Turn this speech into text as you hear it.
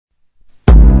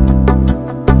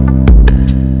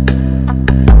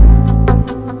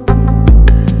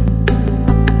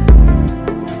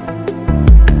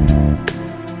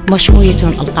مشموية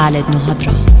القالد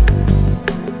مهدرة.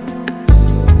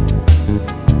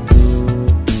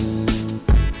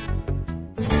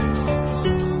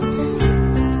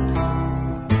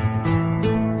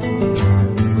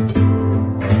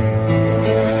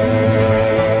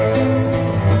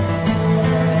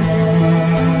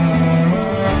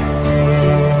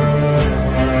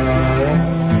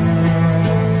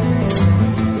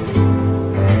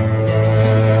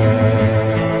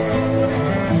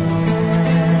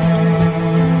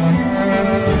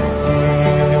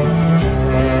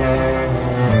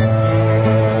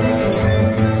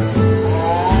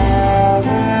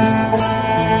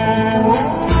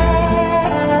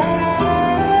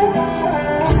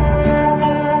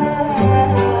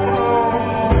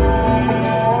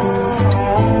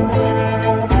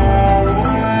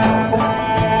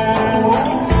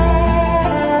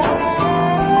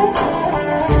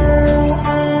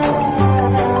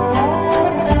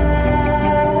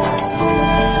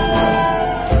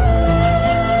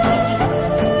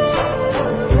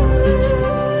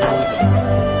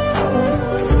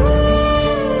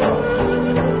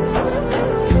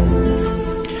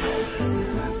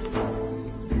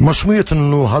 مشمية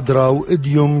انو هدرا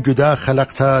واديوم جدا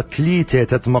خلقتا تليتة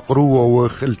تتمقروة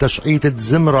وخل تشعيت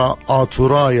زمرة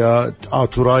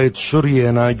آتوراية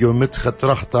شرينا جو متخت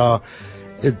رحتا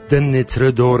الدن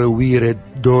تردور ويرد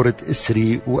دورة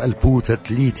اسري والبوتة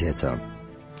تليتة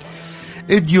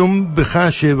اديوم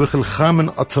بخاشي بخل خامن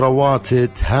اطروات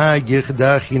هاجخ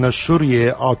داخين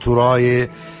الشرية آتوراية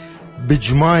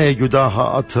بجماية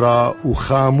جداها اطرا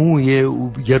وخاموية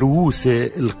ويروسة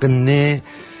القنة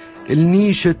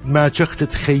النيشت ما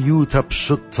شختت خيوتها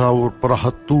بشطها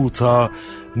وبرحطوتها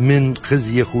من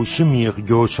خزيخ وشميخ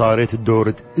جو شارت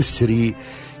دورة اسري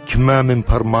كما من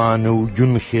برمان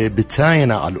وجنخي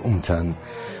بتاينا على الأمتن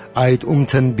آيت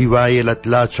أمتن بوايلة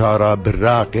لا شارة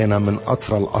براقنا من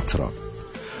أطرى الأطرى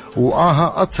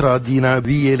وآها أطرى دينا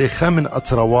بيه لخمن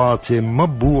أطروات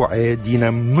مبوعة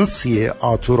دينا مصية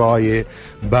آتوراية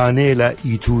بانيلا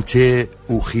إيتوتي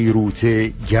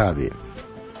وخيروتي جابي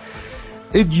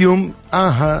اديوم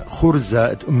آها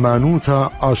خرزة أمانوتا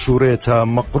آشوريتا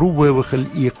مقروبة وخل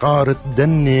إيقارة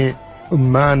دني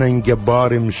أمانا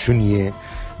جبار مشنية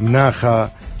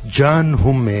مناخا جان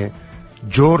همي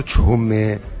جورج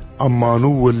همي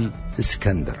أمانوول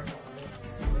اسكندر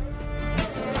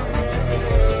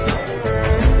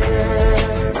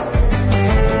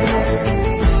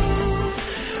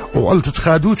وقلت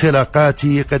تخادو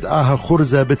تلاقاتي قد آها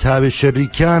خرزة بتهابي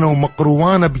الشريكانة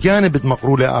ومقروانة بجانب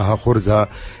مقرولة آها خرزة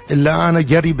إلا أنا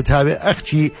جري بتهابي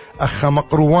أختي أخا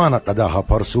مقروانة قد آها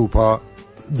برسوبا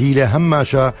ديلة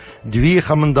هماشا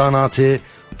دويخة من داناتي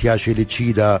تياشي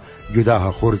لتشيدا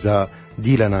جداها خرزة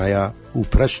ديلة نايا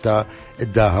وبرشتا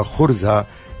اداها خرزة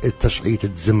التشعيت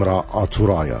الزمرة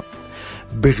آتورايا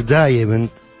بغداية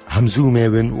بنت همزومة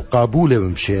بن وقابولة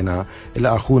بمشينا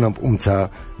الأخونا بأمتا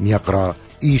ميقرأ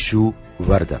إيشو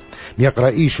وردة ميقرأ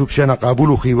إيشو بشينا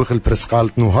قابولو خيوخ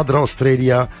البرسقالت نو هدرا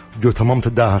أستراليا جو تمام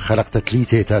تداها خلقت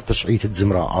تليتيتا تشعيت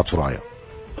الزمرة آتورايا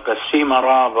قسيمة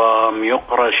رابا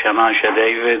ميقرأ شماشة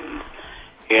ديفيد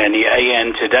يعني أي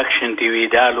انتدكشن تيوي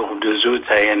دالو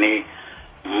بدزوتا يعني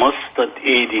مصطد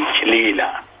إيدي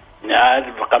كليلة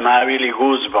هذا بقماويلي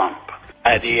غوز بامب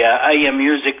هذه أي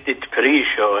ميوزك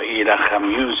تتبريشو إلى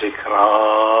خميوزك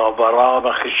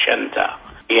رابا خشنتا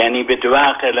يعني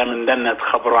بدواقع من دنة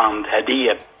خبران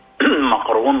هدية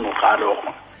مقرون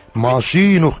وقالوهم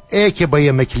ماشينوخ ايكي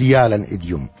بيا مكليالا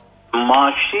اديوم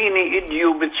ماشيني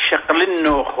اديو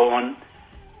بتشقلنوخون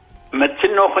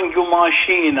متنوخن جو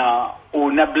ماشينا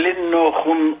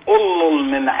ونبلنوخن قلل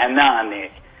من عناني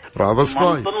رابس باي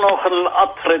منطنوخن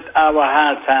الأطرد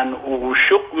آوهاتان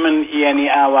وشق من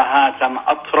يعني آوهاتان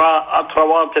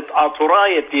أطرواتت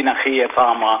آتوراية دينا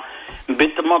خيفاما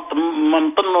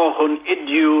منطنوخن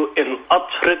اديو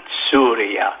الأطرد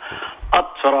سوريا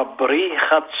أطرى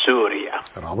بريخة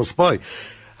سوريا رابس باي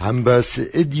هم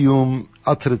بس اديوم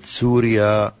أطرد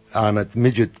سوريا عنت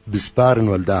مجد بسبارن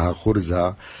والداها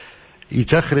خرزة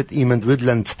يتخرت إيمند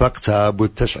بدلن تبقتها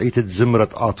بتشعيت زمرة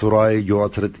آتوراي جو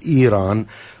أطرد إيران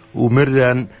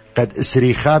ومرن قد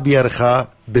اسريخا بيرخا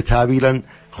بتابيلا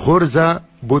خرزة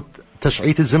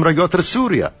بتشعيت الزمرة جو أطرد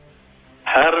سوريا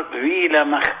هر ويلا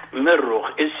مرخ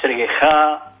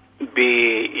اسريخا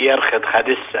بيرخد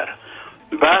خدسر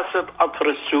باست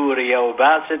أطرد سوريا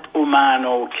وباست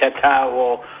أمانو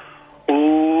وكتاو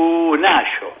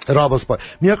وناشو رابص باي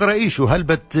ميقرأ إيشو هل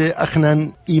بت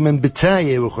أخنا إيمن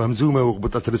بتاية وخمزومة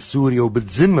وبتأثر السوريا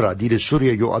وبتزمرة دي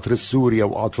للشوريا جو أثر السوريا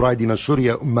وأطراي دينا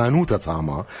الشوريا مانوتا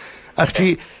طعما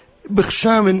أختي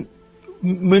بخشامن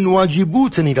من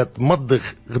واجبوتني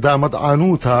لتمضخ غدا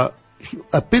مضعانوتا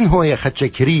أبن هو يخدش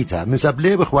كريتا من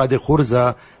سبلي بخواد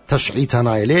خرزة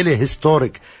تشعيتنا ليلة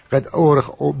هستوريك قد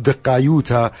أورخ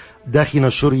بدقايوتا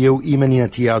داخل شرية وإيمانينا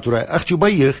تياتورا أختي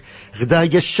بيخ غدا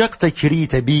يشقت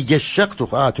كريتا بي يشقت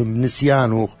خاتم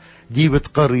بنسيانوخ دي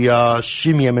بتقرية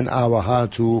شمية من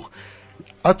آوهاتوخ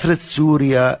أطرت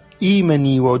سوريا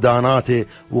إيماني وداناته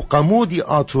وقمودي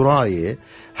آتوراي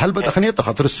هل بدخنيت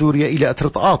خطر سوريا إلى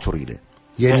أطرت آتوري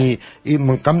يعني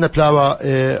من قمنا بلاوة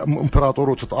امبراطور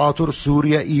وتتآتر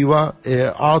سوريا إيوة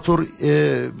آتر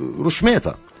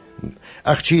رشميتا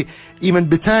أختي إيمن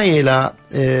بتاية لا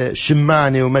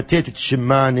شمانة ومتيتة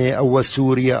شمانة أو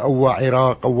سوريا أو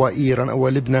عراق أو إيران أو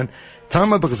لبنان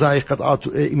تام بغزاي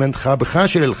قد إيمن خاب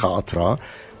خاشل الخاطرة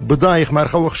بضايخ مار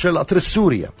خوخ شل أطر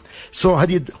السوريا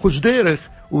هدي خجديرخ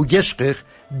وجشقخ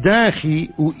داخي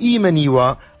وإيمني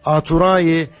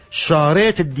وآتراي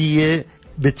شارات الدية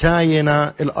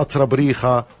بتاينا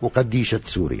الأطربريخة وقديشة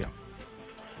سوريا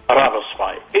راب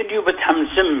الصباي إديو بتهم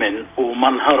زمن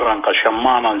ومنهرن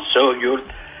قشمانا سويل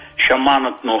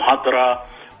شمانة نهضرة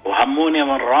وهموني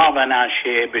من رابا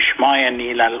ناشي بشماين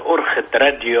إلى الأرخت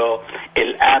راديو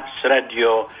الأبس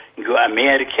راديو جو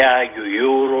أمريكا جو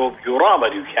يوروب جو رابا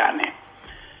ديو يعني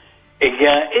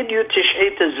إجا إديو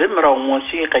تشعيت الزمرة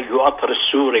وموسيقى جو أطر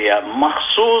السوريا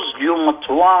مخصوص جو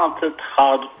متواطط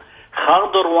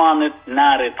خاضر وانت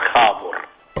نارد خابر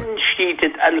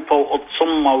شيتت ألفا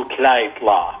وتصمة وتلاي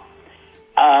طلع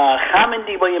خامن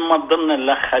دي بي مضمن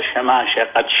اللخة شماشة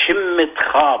قد شمت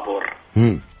خابر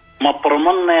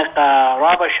مطرمنة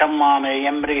رابا شمانة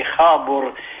يمري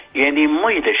خابر يعني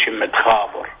ميدة شمت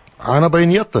خابر أنا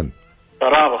بين يطن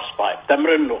رابا صبايب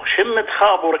تمرنو شمت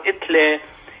خابر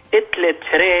إتلي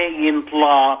تري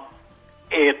ينطلع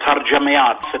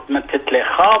ترجميات ستمتت لي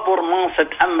خابر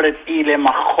مانست أمرت إلى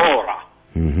مخورة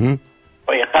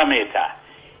ويقاميتا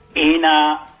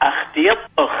إنا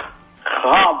اختيطخ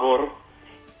خابر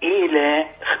إلى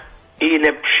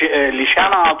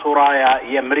لشانات رايا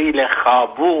يمري لي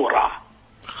خابورة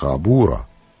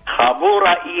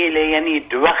إلى يعني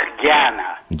دوخ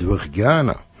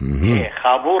جانا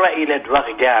خابورة إلى دوخ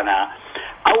جانا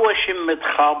أول شمت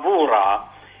خابورة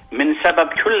من سبب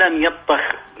كلن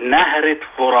يطخ نهر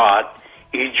فرات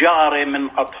إيجاري من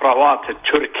أطروات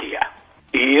تركيا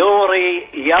يوري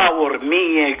ياور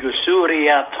مية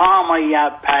سوريا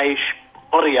طامية بايش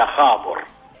قرية خابر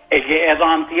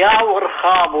إذا ياور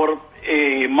خابر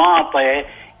ماطي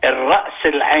الرأس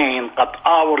العين قد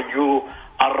آور جو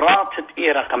الراتت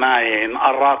إيرق ماين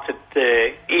الراتت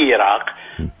إيرق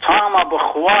طام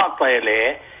بخواطي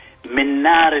له من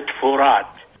نار فرات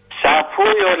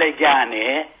سافويو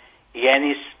لجاني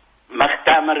يعني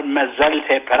مختمر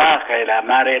مزلت براقة لا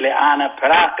ماري لأنا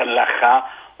براقة لخا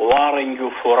وارنجو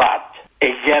فرات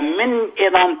إجا من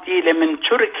إضانتي من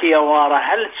تركيا وارا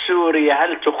هل سوريا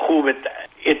هل تخوبت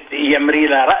يمري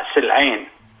رأس العين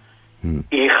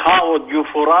يخاوض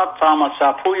جفرات طاما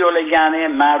سافويو لجاني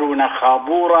مارونا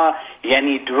خابورة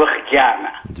يعني دوخ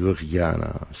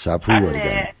جانا سافويو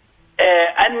لجاني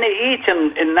أن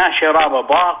إيتن الناس رابا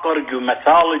باقر جو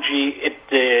ميثولوجي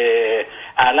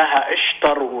آلها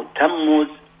اشتر وتموز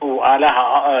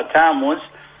وآلها تاموز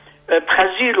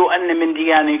بخزيلوا أن من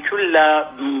دياني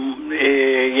كلها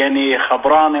يعني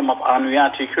خبراني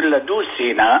مطعنوياتي كلها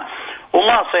دوسينا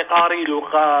وما سيقاري له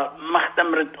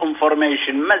مختمرة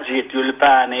انفورميشن مزيت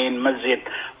يلبانين مزيت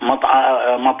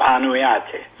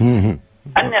مطعنوياتي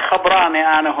أني خبراني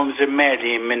أنا هم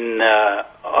زمالي من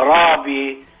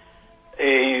رابي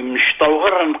مش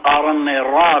طوغرن قارني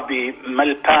رابي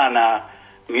ملبانا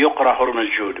يقرأ هرمز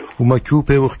جودو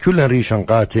ومكوبة وكلن ريشان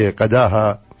قاتي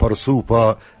قداها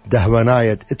برسوبة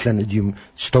دهوانايت اتلن اديم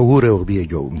ستوهوري وغبية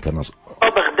جو امتنص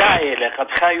بغداية لقد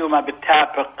خايو ما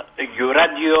بتابق جو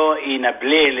راديو اينا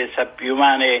بليلي سب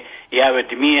يوماني ياو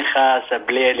دميخة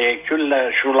سبليلي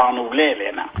كل شولانو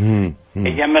بليلينا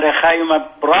يمري خايو ما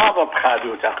برابا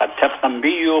بخادوتا قد تبقى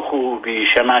بيوخ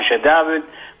وبشماشة داود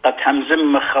قد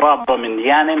همزم مخرابة من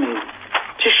ديانة من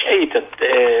تشعيت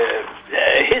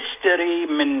هيستوري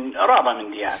من رابا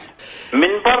من ديانة من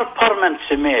برمن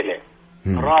سميلة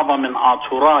رابا من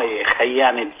آتوراي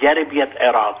خيانة جربية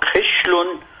عراق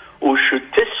خشلون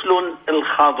وشتسلون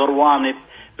الخاضروانت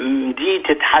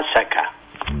مديتة حسكة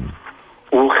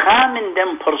وخامن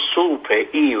دم برسوبة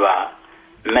إيوة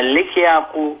ملك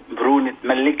ياقو برونة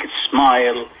ملك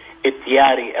اسمايل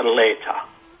اتياري الليتا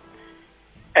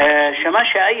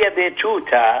شماشة أي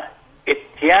بيتوتا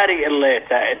اتياري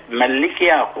الليتا ملك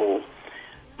ياقو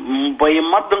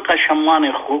بيمضن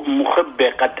قشماني مخبة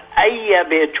قد أي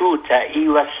بيتوتا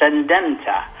إيوة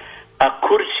سندنتا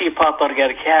كرسي باطر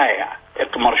قركايا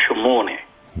اقمر شموني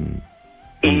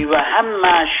إيوة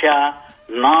هماشا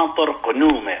ناطر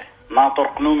قنومة ناطر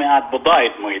قنومات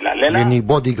بضايد مويلا لا يعني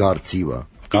بودي جارد سيوا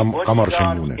قمر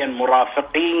شمونة يعني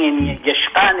مرافقين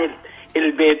يشقان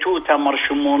البيتوتة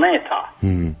مرشمونيتا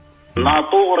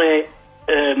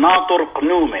ناطر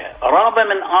قنومة رابا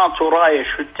من راية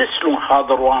شو تسلم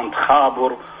خاضروان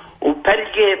تخابر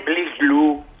وبلقي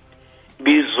بلجلو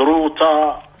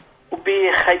بزروطة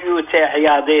وبخيوتة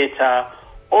عياديتا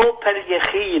او بلقي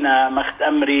خينا مخت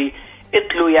أمري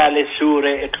اتلو يا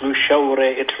لسورة اتلو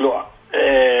شورة اتلو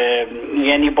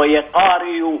يعني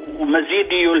بيقاري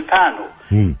ومزيدي يلبانو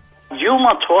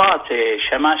يوم طواتي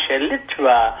شماشة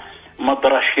لتوا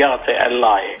مدرشياتي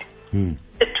اللاي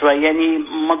لتوا يعني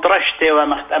مدرشتي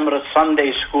ومخت أمر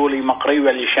الصندي سكولي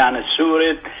مقريوة لشان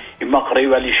السورد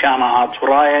مقريوة لشان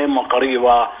عطرايا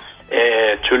مقريوة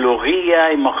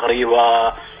تلوغية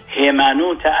مقريوة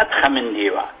هيمانوتا أدخى من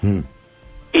ديوا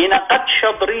إنا قد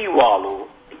شضري والو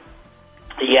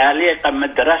ياليق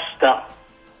مدرسة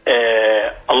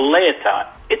الليتا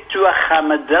اتوخى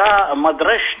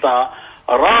مدرشتا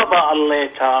رابع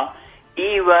الليتا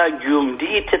ايوا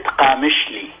جمدي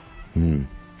تتقامشلي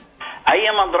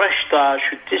اي مدرشتا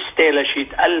شو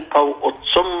تستيلشيت ألفا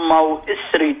وتصمى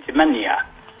وإسري 8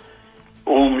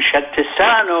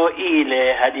 ومشتسانو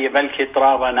إيلي هدي بلكي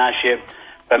ترابا ناشب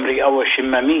بمري أول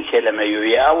شمة ميكي لما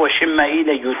يويا أول شمة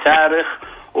إيلي يتارخ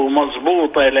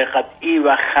ومضبوطة لقد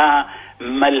إيوا خا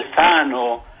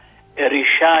ملفانو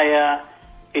رشاية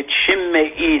اتشم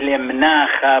إيلي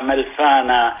مناخة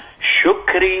ملفانة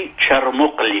شكري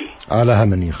شرمقلي على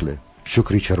من يخلي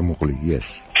شكري شرمقلي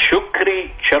يس شكري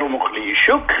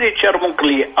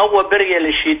شرمقلي أو بريا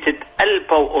لشيتت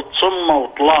ألبا وتصمة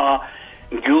وطلع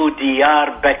جو ديار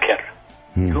بكر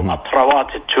جو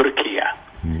أطروات التركية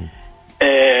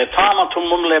طامت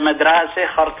مملة مدرسة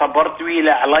خرطة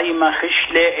بردويلة عليما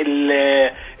خشلة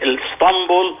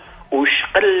الاسطنبول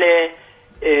وشقلة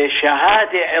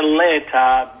شهادة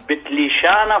الليتا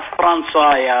بتليشانة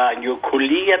فرنسايا يو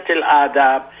كلية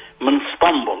الآداب من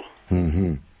اسطنبول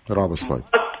رابس باي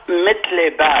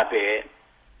مثل بابي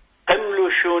قملوا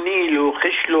شونيلو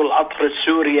خشلوا القطر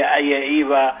السوري أي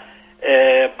إيوة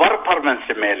بربر من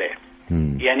سميلة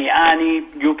يعني أني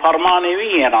يو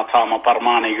برماني أنا طامة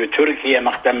برماني يو تركيا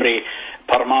مختمري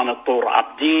برمان الطور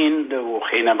عبدين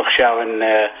وخينا بخشاون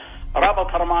رابا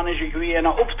برماني جيوي أنا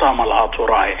أبطام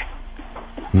العطوراي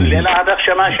لا هذا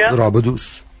شماشة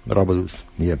رابدوس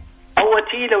يب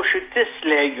أوتي لو شو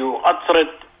تسلي يو أطرد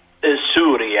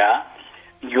سوريا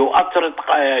يو أطرد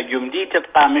يمديت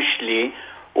قامشلي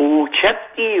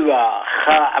وكتي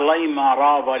وخا علي ما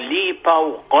رابا ليبا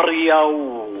وقرية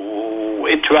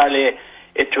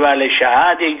وإتوالي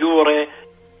شهادة يوري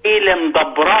إلى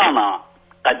مدبرانا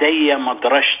قدية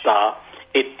مدرشتا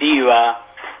الديوة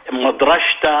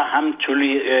مدرشتا هم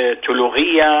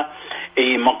تلوغية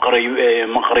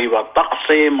مقريوة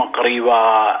طقسي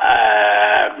مقريوة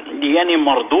يعني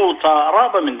مردوطة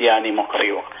رابا من دياني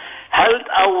مقريوة هل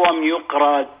أوام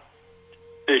يقرأ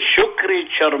شكري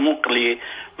شرمقلي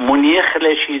من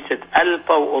يخلشي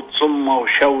تتألفة وتصمة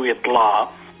وشو يطلع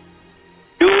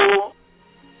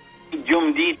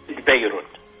جمديت بيروت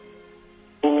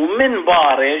ومن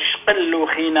بارش قلوا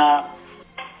خينا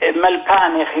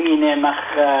ملباني خينا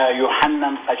مخ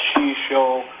يوحنا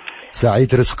خشيشو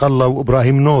سعيد رزق الله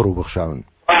وإبراهيم نورو بخشاون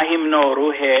إبراهيم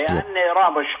نورو هي أني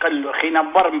رابش قلوا خينا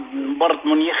برد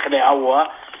من يخلي أوا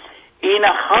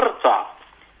إنا خرطة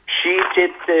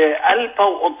شيتت ألفا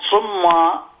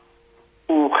وتصمة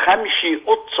وخمشي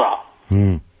قطة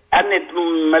أنت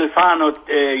ملفانو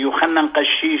يوحنا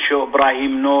قشيشو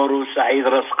إبراهيم نورو سعيد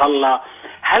رزق الله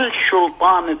هل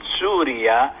سلطانة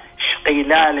سوريا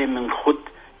شقيلالي من خد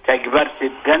تكبرت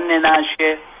الدن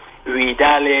ناشي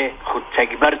ويدالي خد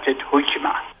تكبرت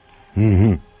هجمة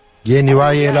يعني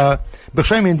وايلا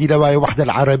بخشاي من دي لواي وحدة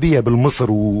العربية بالمصر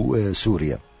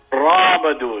وسوريا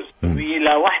رابدوز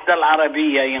ويلا وحدة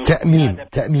العربية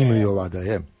تأميم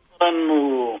يوادا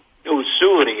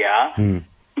وسوريا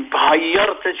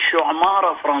بهيرت شو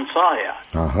عمارة فرنسايا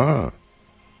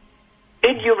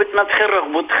إديو بتمتخرق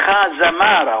بتخا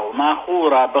زمارة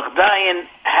وماخورة بغداين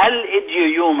هل إديو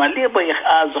يوم اللي بيخ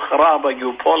خرابة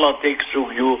يو بوليتكس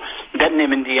ويو دني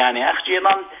من دياني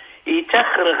أخجينا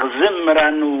يتخرق زمرا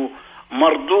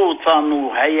ومردوطا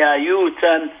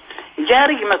وهيايوتا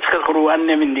جاري متخرقوا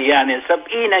أن من دياني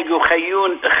سبقين يو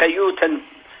خيوتا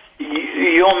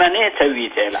يومانيتا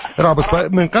ويتالا رابس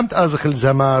من قمت أزخ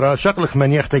الزمارة شقلخ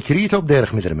من يختكريته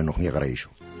بديرخ مدر منه يغريشو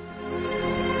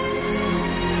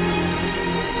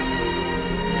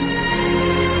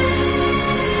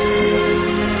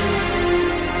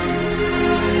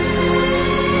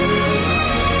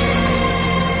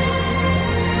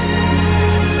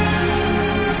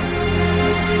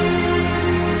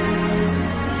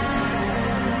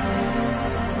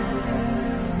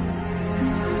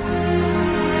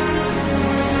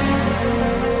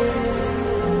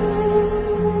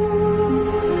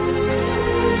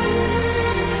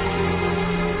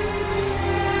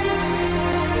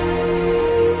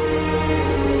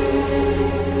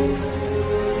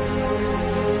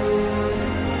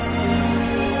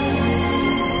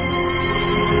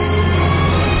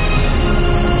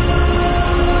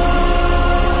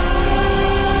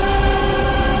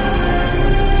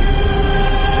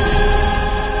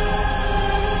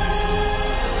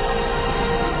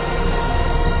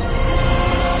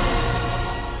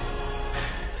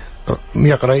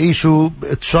يقرأ إيشو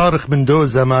تشارك من دو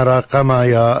زمارة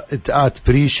قمايا تآت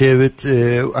بريشيوت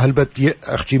هل بت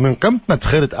أختي من قمت ما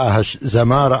تخرت آهش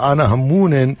زمارة أنا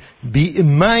همونن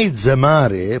بإمايت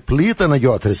زمارة بليطنا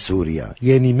جواتر السوريا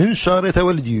يعني من شارة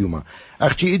ولد يوما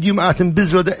أختي إديوم آتم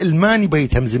بزود الماني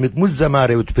بيت همزمت مز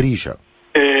زمارة وتبريشة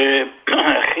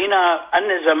خينا أن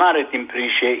زمارة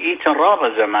تمبريشة إيتن رابا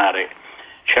زمارة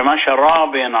شماشة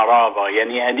رابنا رابا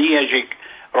يعني أديجك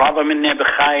رابا مني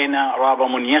بخاينة رابا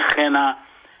منيخنا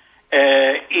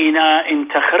إنا إن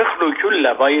تخرخلو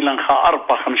كله بايلن خا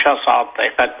 4-5 ساعات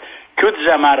قد كد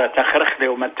زمارة تخرخلي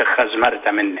وما تخز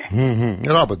مرتا مني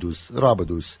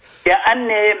رابدوس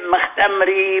يعني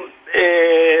مختمري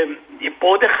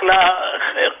بودخلا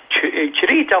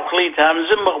شريتا وخليتها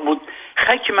مزم مغبوط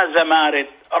خكمة زمارة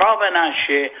رابا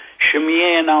ناشي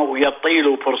شمينا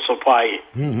ويطيلوا برصفاي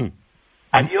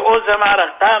أدي أو زمارة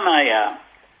قامايا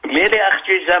ليلي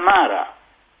أختي زمارة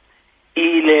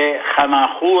إلى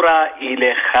خماخورة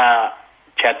إلى خا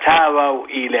كتاوة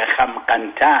وإلى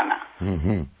خمقنتانا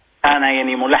أنا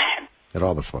يعني ملحن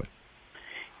رابا صوي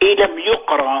إلى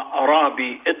بيقرأ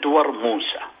رابي إدوار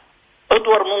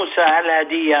موسى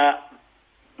هالهدية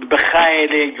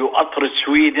بخايلة جو قطر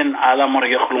سويدن على مر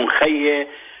يخلون خيه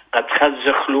قد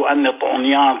خزخلو أن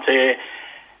طونياتي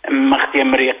مختي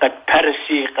مريقة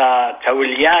برسيقة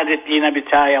توليادت لنا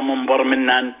بتايا منبر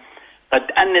منن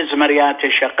قد أنز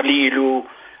مرياتي شقليلو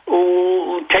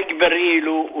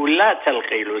وتكبريلو ولا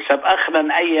تلقيلو سب أخذا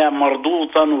أي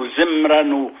مرضوطا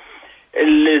وزمرا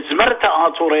الزمرت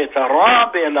آطوريتا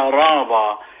رابي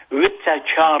لرابا ويتا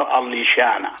شار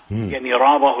الليشانا يعني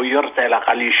رابا هو يرتي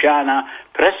لقليشانا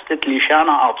برستت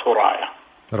ليشانا آطورايا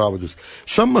رابدوس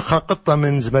شمخ قطة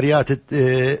من زمريات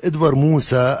ادوار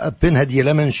موسى ابن هدية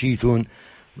لمن شيتون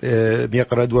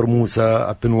بيقرأ ادوار موسى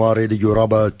ابن واري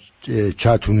لجورابا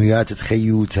تشاتونيات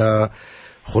تخيوتا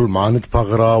خلمانت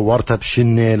بغرا ورتا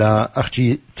بشنيلا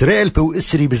اختي تريل بو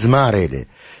اسري بزماريلي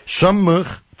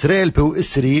شمخ تريل بو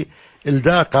اسري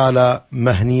الداق على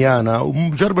مهنيانا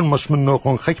ومجرب مش منه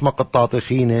خون خيك ما قطاطي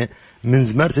خينه من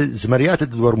زمريات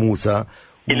ادوار موسى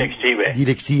دي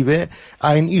الكتيبة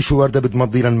عين إيشو وردة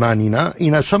بدمضينا المانينا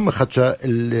إنا شم خدشة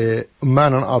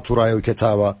المانا آطورايا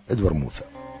وكتاوة إدوار موسى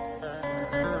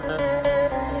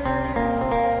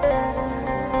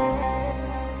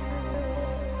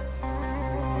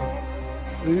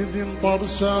إذن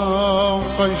طرسا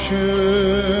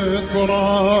قشط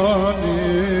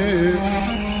راني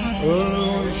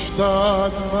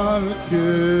اشتاق ملك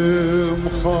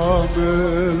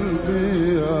مخامل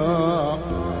بيا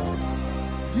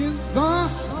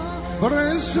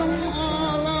برسم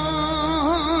على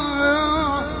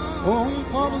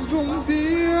فرجم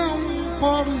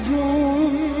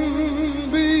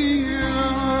بيا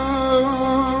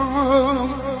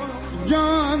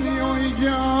جاني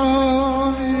وجاني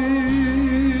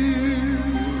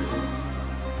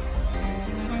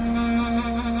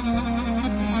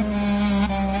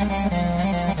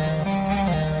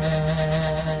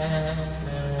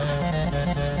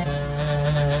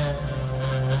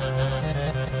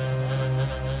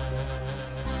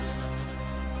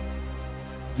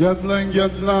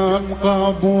جدلا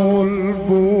قبول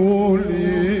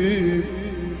بولي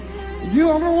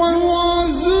يروى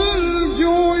وازل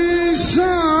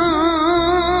جويسان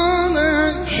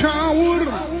شاور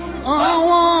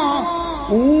آوا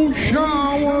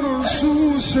وشاور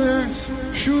سوسة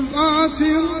شذات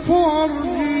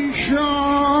الفرج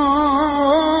شاري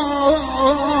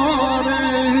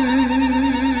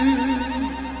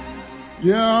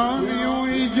يعني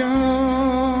ويجاني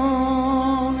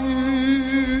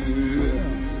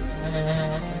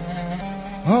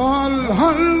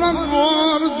هل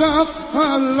الوردة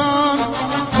هلان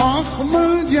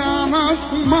مخمل جانت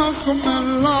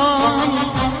مخملان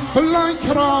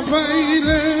بالأكرا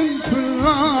بيلين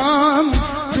كلان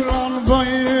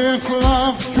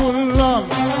بيخلف كلان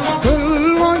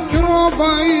بالأكرا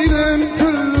بيلين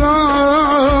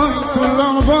كلان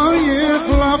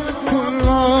بيخلف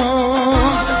كلان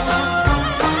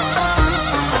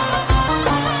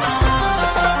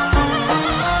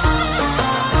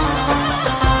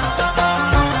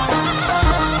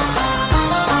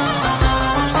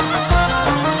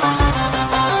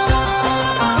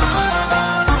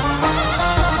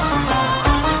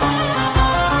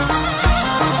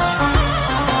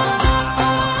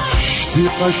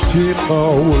اشتيقة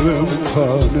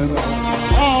والامتانن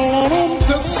عالرمت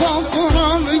الصبر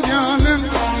الجانن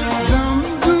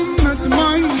دمدمت ما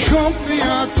يشوف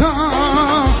ياتا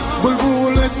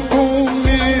بلبولة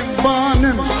قومي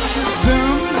بانن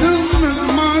دمدمت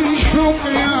ما يشوف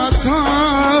ياتا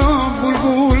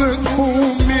بلبولة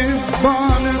قومي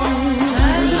بانن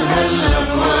هلا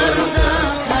وردة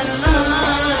هلا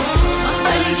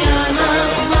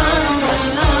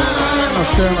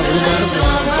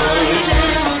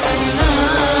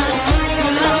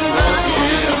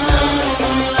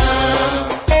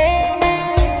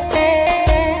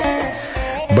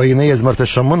بيني زمرت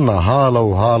الشمنا هالا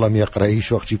وهالا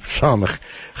ميقرأيش وقتي بشامخ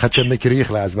خدشم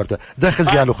مكريخ لا زمرت داخل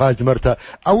زيالو خاز زمرت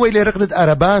أول رقدت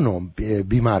أربانو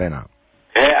بمارنا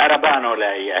هي أربانو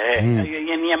لا هي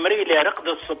يعني يمري لي رقد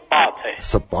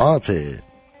الصباط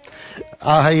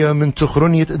هي من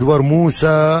تخرنية إدوار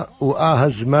موسى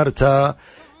زمرت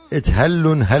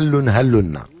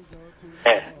هلنا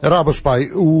رابس باي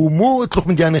ومو اطلق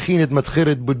من جاني خينة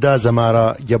متخرد بدا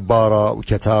زمارة جبارة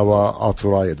وكتاوى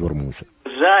آطوراية دور موسى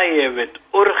زايبت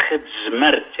أرخد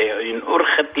زمرتي إن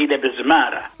أرخد إلى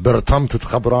بزمارة برطمت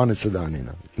تخبران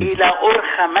السودانينا إلى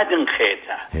أرخة مدن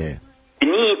خيتا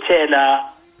بنيت إلى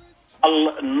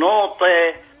النوطة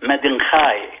مدن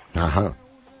خاي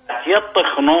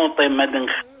يطخ نوطة مدن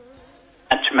خاي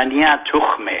أتمنيا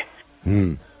تخمة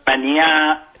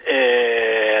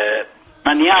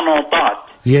منيا نوطات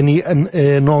يعني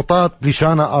نوطات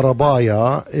بلشانة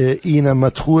أربايا إينا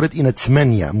متخورة إينا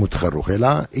 8 متخرخ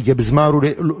لا إجا بزمارو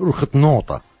رخت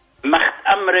نوطة مخت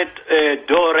أمرت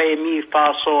دو ري مي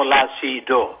فا صو لا سي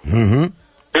دو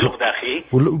بالغداخي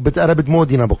بتقربت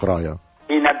مودينا بقرايا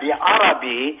إينا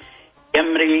بعربي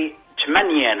يمري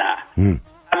 8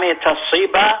 أمي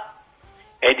تصيبة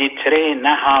إدي تري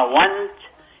نها وند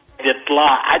إدي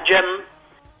طلع عجم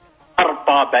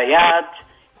 4 بيات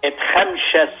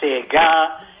اتخمشة سيقا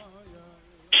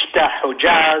اشتا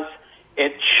حجاز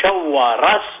اتشوى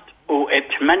رست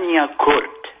واتمنيا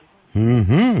كرد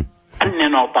اني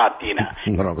نوطات دينا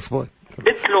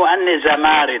قلتلو اني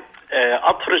زمارة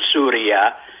اطر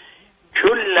سوريا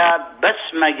كلها بس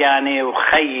مجاني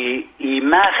وخي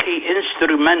يماخي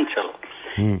انسترومنتال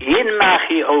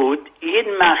ينماخي عود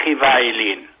ينماخي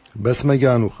فايلين بس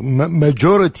مجانو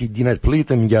ماجورتي دينا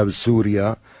بليتن جاب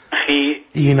سوريا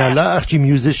إينا لا أخشي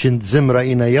ميوزيشن زمرة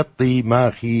إينا يطي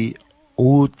ماخي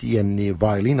قوت يعني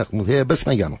فايلين هي بس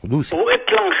ما يعني قدوسي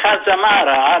وإتلن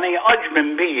خازمارة أنا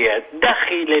أجمن بيه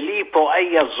دخل ليبو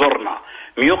أي زرنا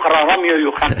ميقرأ رميو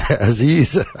يخن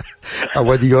عزيز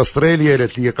أودي أستراليا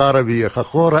لتلي قاربي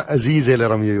خخورة عزيزة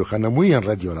لرميو يخن موين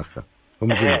راديو نخا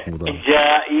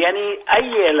يعني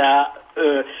أي لا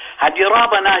هدي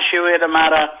رابا ناشي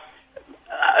مارا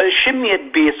شميت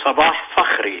بصباح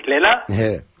فخري لا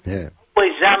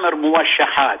ويزامر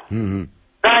موشحات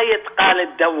زايد قال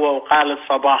الدوا وقال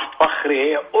الصباح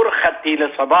فخري أرخت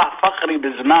إلى صباح فخري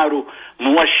بزمارو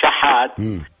موشحات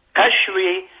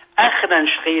كشوي أخنا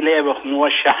نشقيلي بخ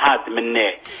موشحات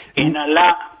مني إنا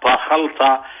لا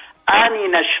بخلطة أني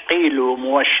نشقيلو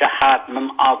موشحات من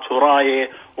آطوراي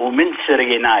ومن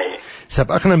سريناي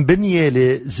سب أخنا بنية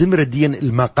لزمر الدين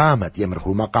المقامات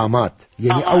يمرخوا مقامات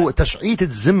يعني أو تشعيت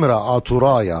الزمرة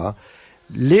آطورايا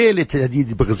ليلة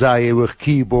تهديد بغزاية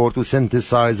وكيبورد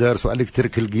وسنتسايزرز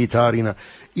والكتريكال جيتارينا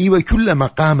ايوه كل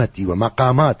مقامات ايوه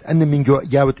مقامات ان من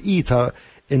جاوت ايتا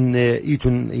ان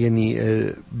ايتون يعني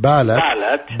بالت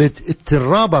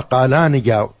بالترابة قالان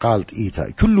قالت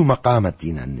ايتا كل مقامات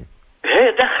دينا ان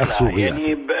هي دخلة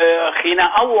يعني خينا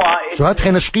اوا سوات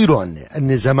خينا شقيرو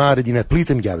ان زمار دينا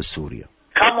بليتن جاب السوريا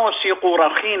كموسيقى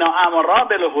رخينا امر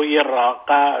رابله يرى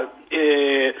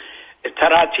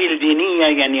تراتيل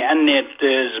دينية يعني أن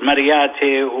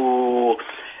زمرياتي و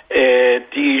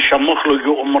دي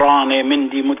شمخلو أمراني من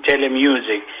دي متل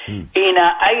ميوزك إنا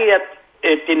أي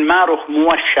تنمارخ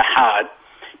موشحات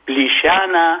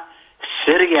بلشانا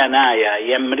سريانايا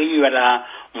يمري ولا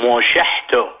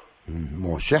موشحتو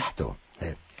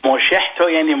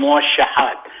يعني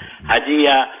موشحات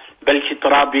هدية بلكي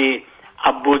ترابي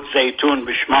عبود زيتون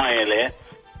بشمايله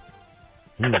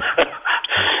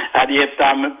هذه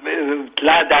بتاع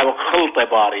ثلاثة وخلطة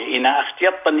باري إنا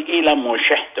اختيطن إلى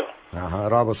موشحته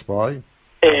رابس باي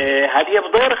هذه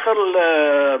بدرخل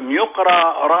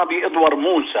ميقرا رابي إدوار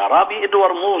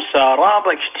موسى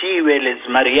رابا كتيوة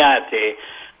لزمرياتي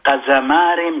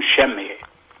قزماري مشمي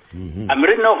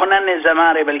أمرنا هنا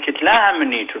زماري بل كتلاها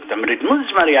منيتو تمرد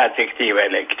مزمرياتي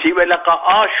كتيوة لقى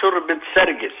آشر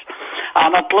بتسرقس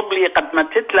أنا أطلب لي قد ما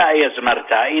تتلا أي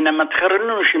زمرتا إنما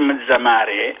تخرنوش من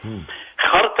زماري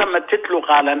خرطة ما تتلو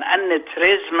قالا أن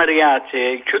تريز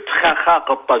مرياتي كتخا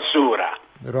خاق الطزورة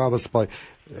رابس باي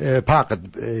باقد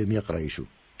ميقرأي شو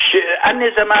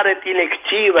أني زمارتي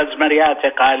لكتيوة زمرياتي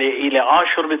قالي إلى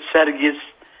آشر بتسرقس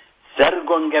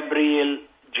زرقون جبريل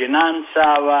جنان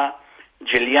ساوا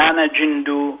جليانا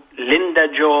جندو ليندا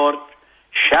جورج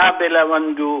شابلة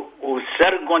وندو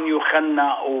وسرقون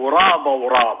يخنا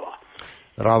ورابا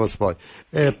رابس باي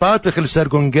باتخل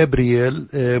سرقون جبريل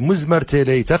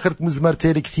مزمرتي تخرت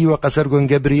مزمرتي كتيوة قسرقون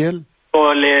جبريل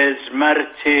قول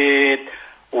زمرتي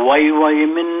وي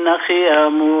من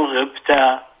خيام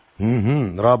غبتا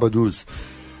رابا دوز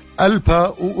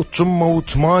ألبا وطشمة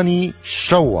وطماني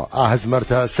شوا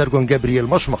زمرتها سرقون جبريل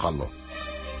مش مخلو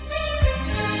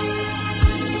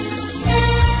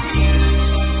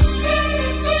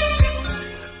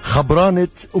خبرانة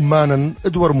أمانا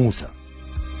إدوار موسى.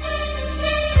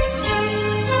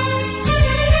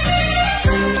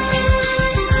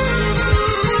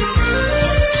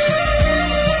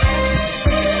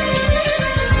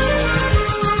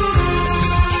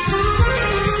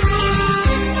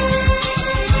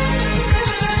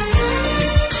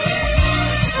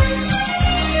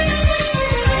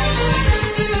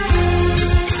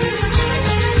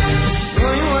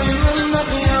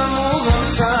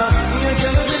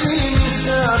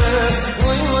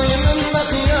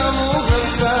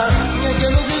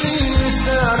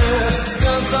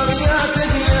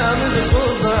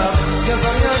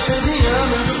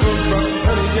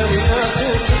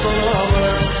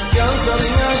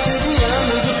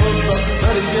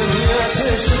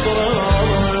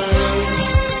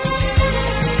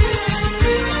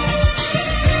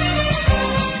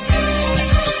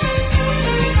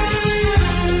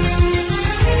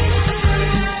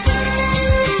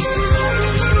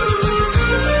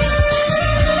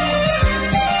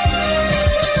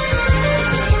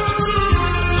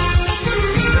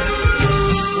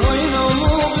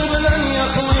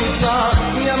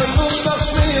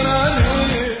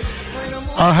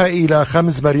 إلى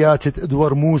 5 مريات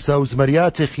إدوار موسى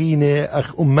وزمريات خينة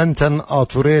أخ أمنتن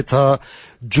آطوريتا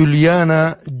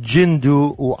جوليانا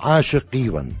جندو وعاشق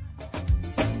قيوان.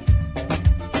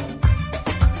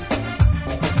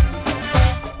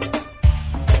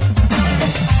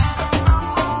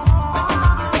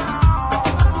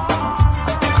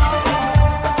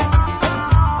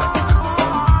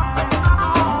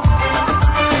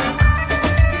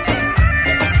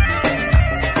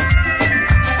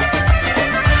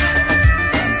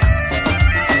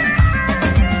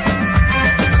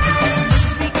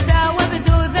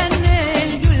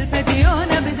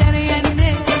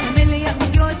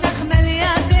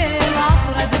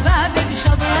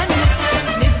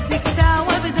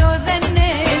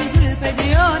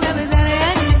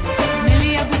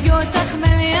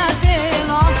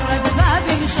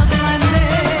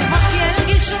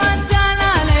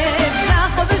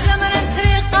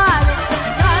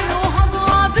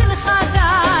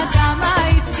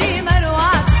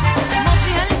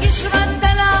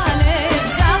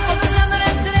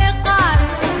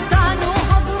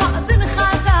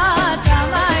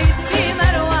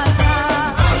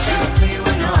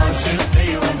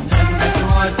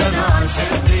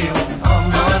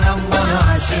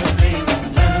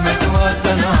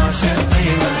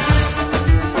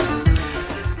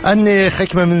 أني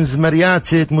خكمة من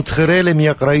زمريات متخريلم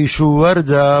يقرأيشو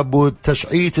وردة بود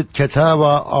تشعيت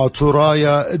كتابة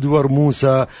آتورايا إدوار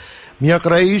موسى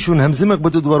ميقرأيشون همزمك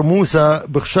بود إدوار موسى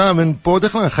بخشامن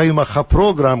بودخنا خيمة خا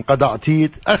بروغرام قد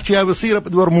أعطيت أختي بصيرة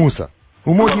بإدوار موسى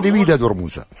ومودي لبيد إدوار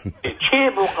موسى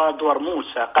شيبو إدوار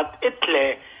موسى قد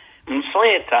إتلي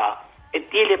مصيتا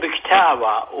اتيلي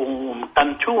بكتابة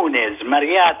ومقنتوني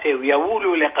زمرياتي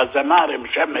ويقولوا لك زمار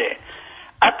مشمه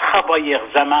أتخبيغ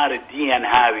زمار الدين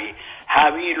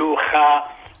هاوي لوخا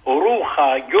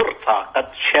وروخا جرطة قد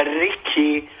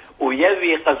شركي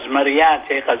ويوي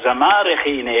قزمرياتي قزمار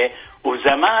خيني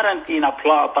وزمارا تينا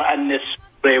بلاطة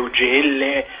النسبة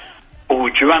وجهلة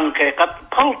وجوانكي قد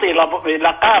طلطي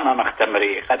لقامة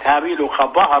مختمري قد هاوي لوخا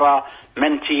بهرة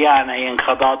من تيانا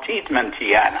ينخضاتيت من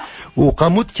تيانا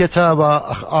وقامت كتابة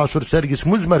أخ آشور سرقس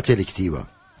مزمرتي الكتيبة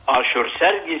آشور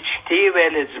سرقس كتيبة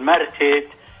لزمرتت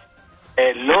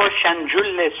لوشن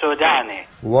جل سوداني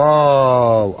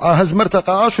واو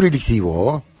هزمرتقى آشوري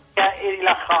الكتيبة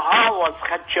إلى خهاوز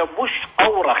خدشبوش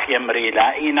أورخ يمري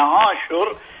لا إينا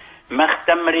آشور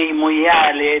مختمري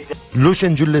ميالد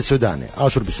لوشن جل سوداني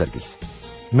آشور بسرقس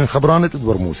من خبرانة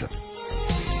إدوار موسى.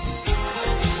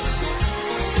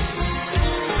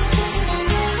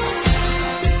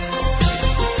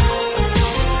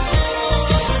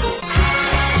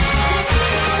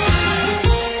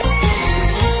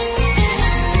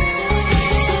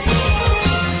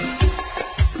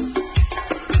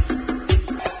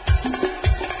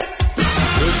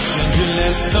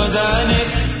 السوداني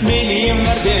ملي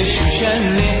مردش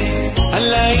وشني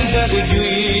هلا يقدر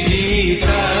يجيدي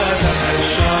تاسع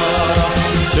الشارع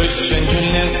دشن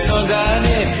جن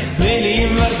السوداني ملي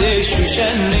مردش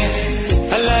وشني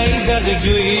هلا يقدر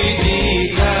يجيدي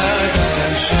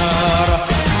تاسع الشارع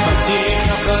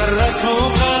بطيخ الرسم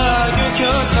وقاق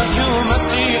كوسك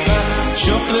ومسريقة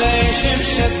شغلة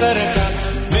يشمش سرقة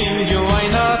من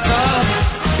جويناتا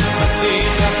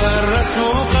بطيخ الرسم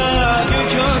وقاق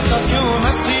كوسك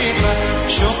ومسريقة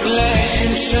شغلة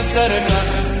يشمش سرقة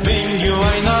من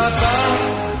جويناتا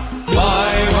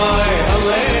واي واي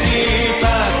الليلي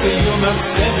بات يومك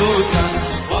سبوتا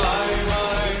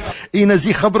إينا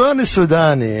زي خبران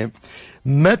السوداني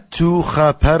متو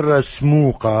خابر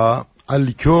سموقا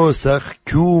الكوسخ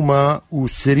كوما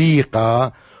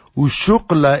وسريقا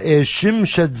وشقلة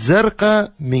شمشة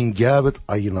زرقة من جابت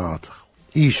أيناطخ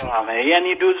إيشو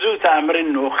يعني دوزوت أمر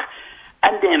النوخ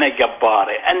عندنا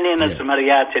جبارة عندنا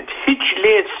سمرياتت هيش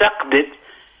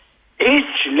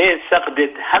ليه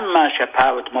سقدت هما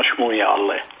شباوت مشموية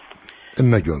الله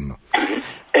اما جوما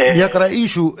يقرأ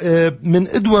إيشو من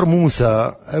إدوار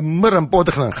موسى مرة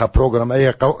بودخنا نخا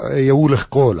بروغرام يولخ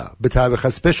قولا بتابخ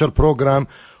سبيشال بروغرام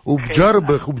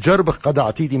وبجربخ قد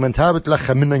عتيدي من تابت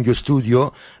لخ منا جو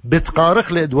استوديو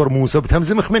بتقارخ لإدوار موسى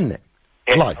بتهمزمخ منه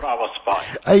لايف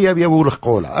أياب يولخ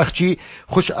قولا أختي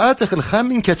خش آتخ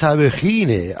الخامن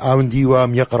كتابخيني آون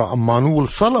ديوام يقرأ أمانول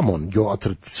صلمون جو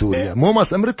أطرد سوريا مو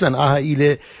ماس أمرت لن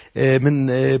إلي من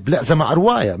بلعزة مع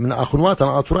رواية من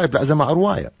أخنواتنا أطراي بلعزة مع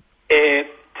رواية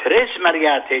تريس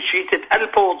مرياتي شيتت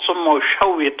ألبو تصمو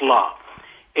شوي طلا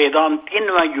إيضان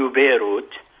تنوى جو بيروت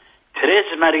تريس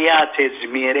مرياتي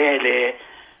زميريلي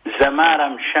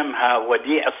زمارم شمها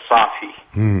وديع الصافي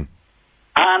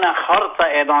أنا خرطة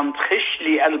إيضا تخش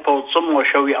لي ألبو تصمو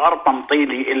شوي أربع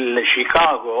طيلي إلى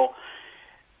شيكاغو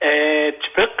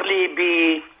تبقلي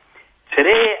بي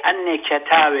تري أني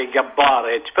كتاوي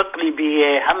جبارة تبقلي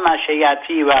بي هما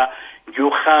شياتي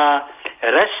وجوخا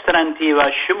رسترانتي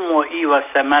وشمو إيوة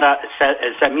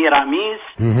سميرا ميز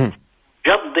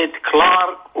جدد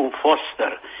كلارك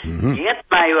وفوستر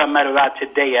يتما إيوة مروات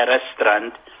الدية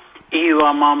رسترانت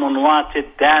إيوة مامونوات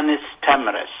دانس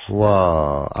تمرس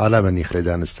على من يخري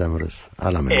دانس تمرس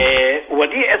على من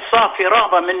ودي الصافي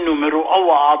رابة منه مرو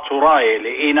أوعى طراي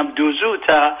لإينا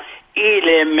بدوزوتا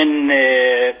إلى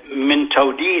من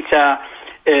توديتا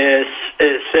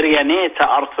سريانيتا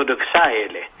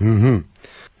أرثوذكسايلة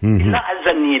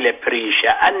لعزني لبريشة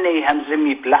أني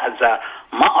همزمي بلعزة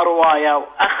ما أروايا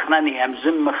وأخنني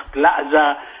همزمخ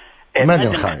بلعزة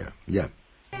مدن خايا يا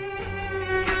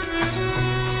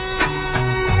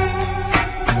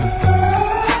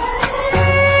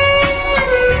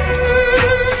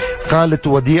قالت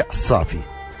وديع الصافي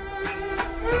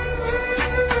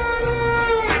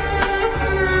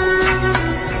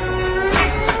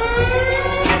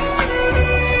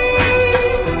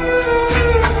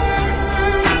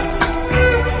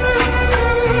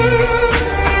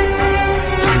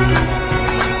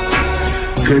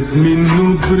خد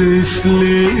منه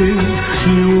برسلي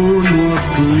شيون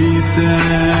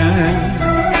وطليتان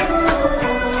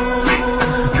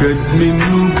خد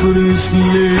منه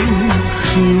برسلي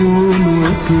شيون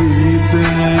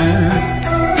وطليتان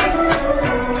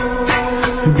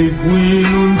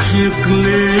بقوينون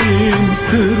شقلين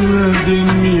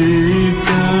تردميتان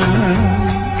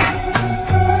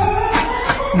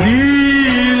دي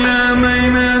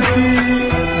لاميناتي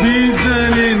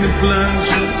بيزالين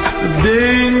بلاشا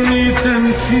ديني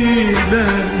تمثيلة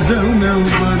زونة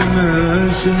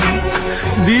وبرناشة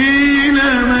دينا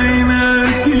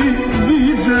ميناتي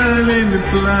بيزالين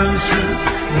بلاشة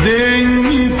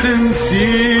ديني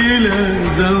تمثيلة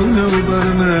زونة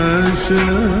وبرناشة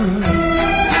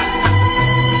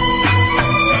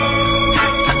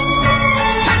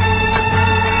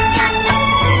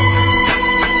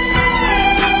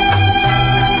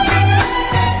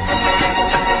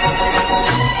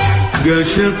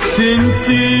قاشق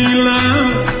سنتيلا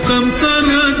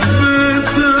قمطرت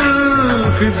بيتا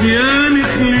خزيان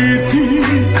خليتي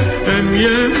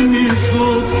أمياني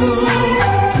صوتا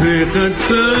ريقك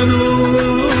سانو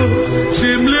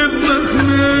شمل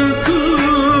بخناتا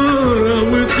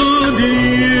راوي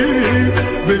قادية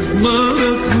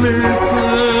بزمارك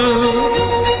ميتا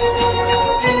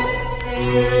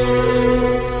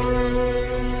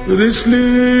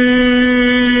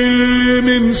رسلي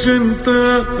من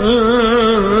شنطة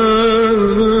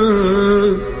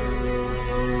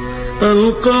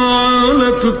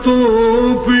القالة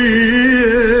طوبي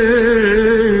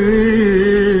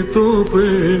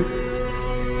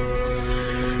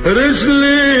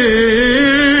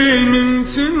رجلي من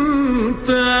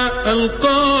شنطة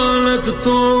القالة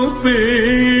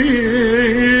طوبي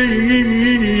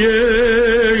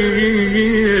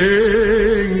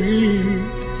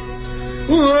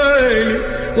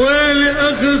ويلي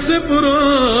أخسب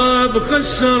راب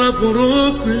خشر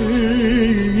بروبي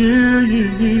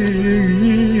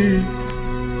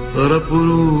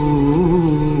ربروبي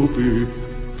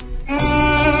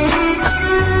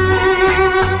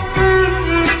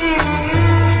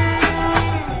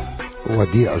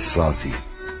وديع الصافي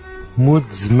مد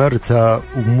زمرتا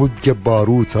ومد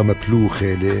جباروتا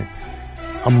مبلوخيلي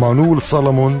أمانول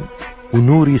صلمون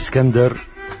ونوري اسكندر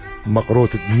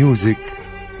مقروطة ميوزك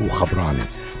وخبراني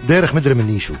دايرخ مدري من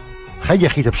نيشو خي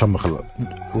خيته بشمخ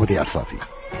وديع الصافي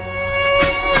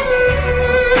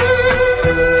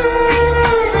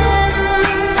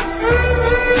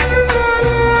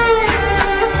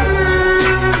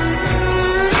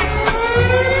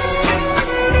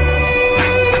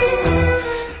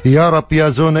يا رب يا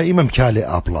زونا إمام كالي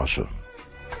أبلاشو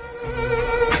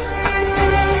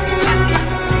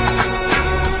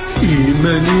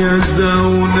إيمان يا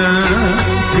زونا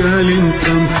قال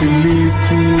انتم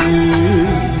خليتي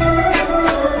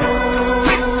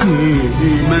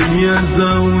إيمان يا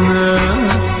زونا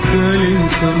قال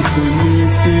انتم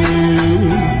خليتي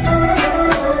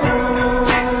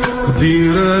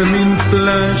قديرة من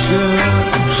فلاشة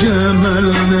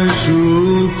جمالنا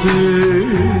شوفي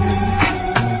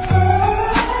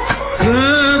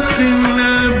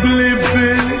خاطرنا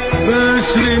بلبي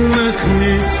باشر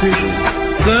مخنيتي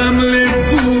خاملي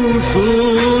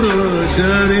بوصورة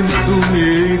شارم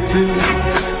تميتي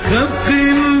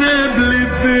خبقنا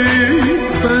بلبي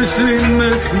باشر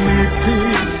مخنيتي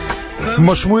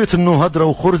مشموية النهضرة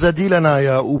وخرزة دي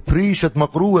لنايا وبريشة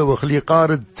مقروة وخلي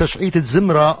قارد تشعيت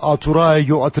زمرة آتوراي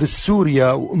يو أتر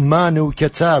السوريا وأمانة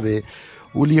وكتابة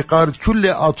واللي قارد كل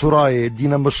آتوراي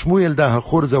دينا مشموية لداها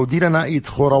خرزة ودينا نايت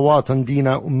خوروات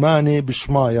دينا أمانة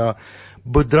بشمايا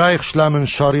بدرايخ شلامن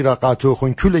شاريرا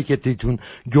قاتوخن كل كتيتون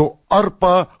جو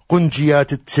أربا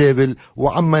قنجيات التابل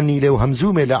وعمان نيلة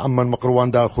وهمزومة لعمان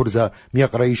مقروان دا خرزة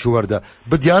ميقرأيشو وردة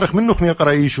بديارخ منوخ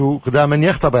ميقرأيشو قداما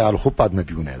يخطبي على الخباد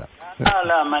مبيونة لا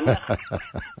لا من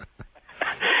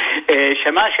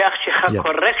شماش أخشي خا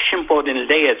كوركشن بودن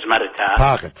الديز مرتا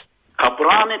باقت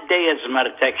قبران الديز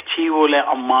مرتا كتيو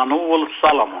لأمانول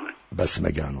صلمون بس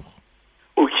مجانو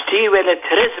وكتيو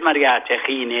لترز مريات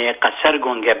خيني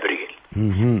قسرقون جبريل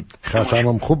خاسام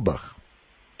مخبخ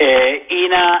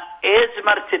إينا إز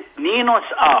مرتت نينوس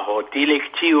آهو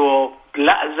ديلكتيو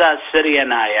لأزا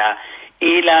سريانايا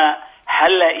إلى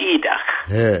هلا إيدخ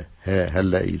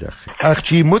هلا إيدخ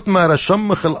أختي متمرة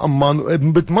شمخ الأمان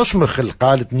بتمشمخ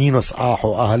قالت نينوس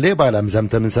آحو أهلي بالا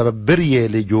مزمتا من سبب بريه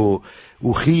لجو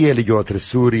وخيه لجو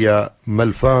سوريا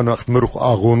ملفان وقت مرخ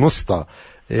آغو نسطة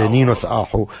نينوس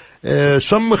آحو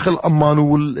شمخ الأمان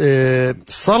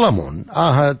والصلمون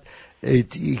آهد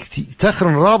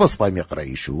تخرن رابص بايم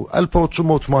يقرأيشو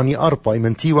 1884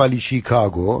 من تيوالي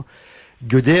شيكاغو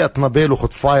جودي اتنبيلو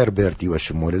خد فاير بيرتي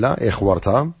وشمولي لا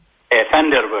اخورتا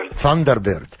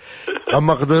ثاندربيرد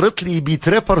اما قدرت لي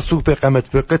بيتريبر سوبي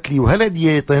قامت بقت لي وهلا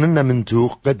دي يطيننا من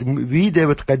توخ قد فيدا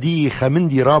بتقدي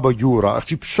خمندي رابا جورا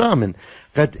اختي بشامن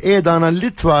قد ايدانا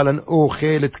لتوالا او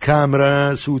خيلة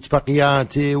كاميرا سوت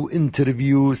بقياتي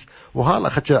وانترفيوز وهالا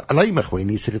خدش علي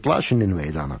مخويني يصير يطلعش انه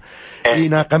ايدانا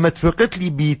اينا قامت بقت لي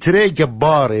بيتري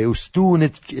جباري وستونة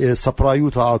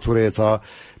سبرايوتا اتوريتا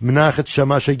مناخد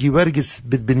شماشة جي ورقس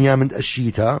بالبنيامن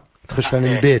اشيتا تخش لنا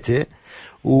البيتي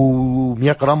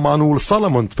وميقرا مانول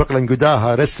صلمون تبقلن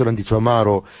قداها ريستوران دي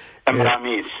تومارو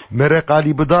مرة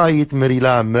قالي بداية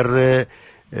مريلا مرة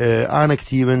انا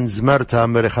كتيبن زمرتها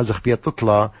مرة خزخ بيت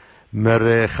تطلع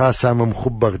مرة خاسام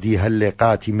مخبغ دي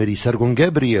هاللقاتي مري سرقون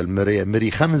جابرييل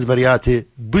مري 5 مرياتي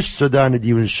بش سودان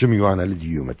دي ونشمي وانا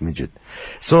لديو متمجد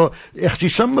اختي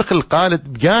شمخ القالت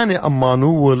بجاني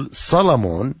امانول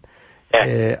صلمون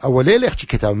أولي اختي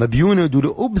كتاب مبيونة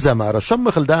دول أبزة مارا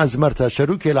شمخ الدان زمرتها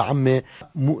شروكي لعمي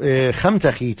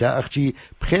خمتة خيتا اختي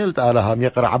بخيلت علىها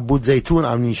ميقرأ عبود زيتون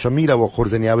عمني شميلة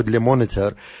وخورزن يابد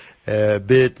لمونيتر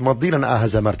بتمضيلا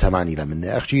زمرتها ماني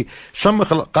لمني اختي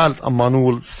شمخ قالت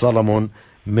أمانول صلمون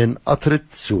من أطرة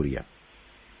سوريا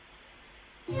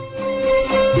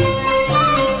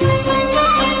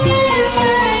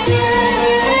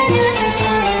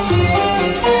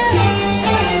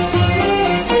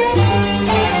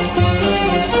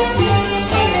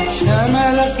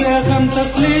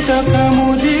تقليتا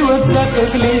كامودي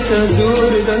وتلقك لي تزور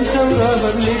دنت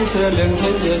ورابر لي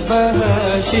تلنجز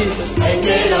بها شيتا اي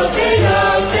تيلا تيلا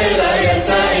تيلا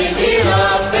ينتهي دي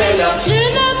رابلا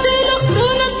شينا تيلا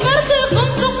قرونة مرتي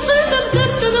قمت قصيت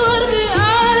بدست دوردي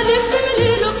عالي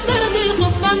بملي لقتردي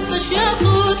قفان تشياق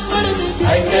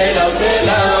وتفردي اي تيلا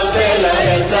تيلا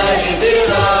تيلا ينتهي دي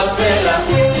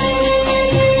رابلا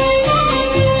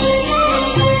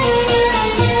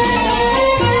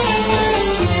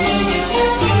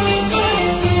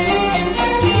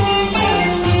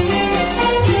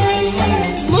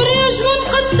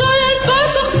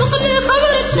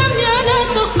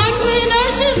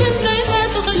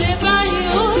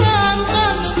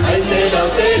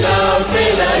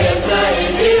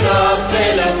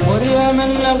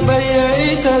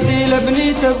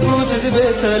بنيتك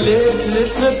وتثبتها ليت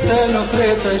لتثبتها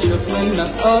نقريتها شوف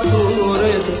منك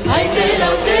أطوريتها هاي تيلا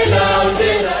وتيلا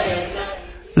وتيلا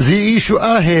زي إيشو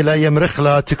آهيلا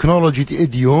يمرخلا تكنولوجي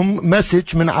إديوم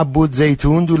مسج من عبود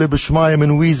زيتون دولة بشماية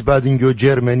من ويز بادنجو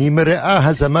جيرماني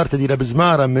مرة زمارت دي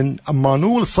لبزمارة من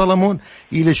أمانول صلمون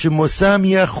إلى شمو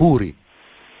سامية خوري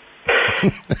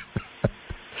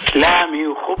كلامي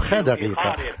وخبز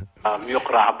دقيقة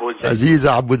يقرأ عبود زيتون.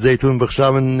 عزيزة عبود زيتون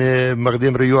بخشا من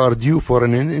مقدم ريو ار ديو فور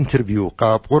ان انترفيو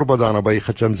قاب قربة دانا باي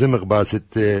خشم زمغ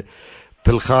باست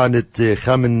بالخانة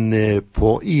خمن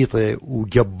بوئيطة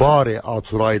وجبارة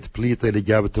آتورايت بليطة اللي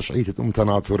جابت تشعيطة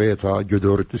أمتناتوريتا جو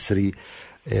دورة السري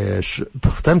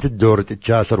بختمت الدورة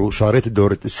الجاسر وشاريت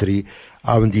الدورة السري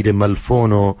عاوندي لما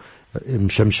الفونو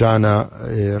مشمشانة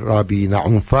رابي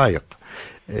نعوم فايق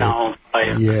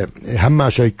هما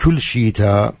شاي كل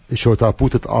شيتا شو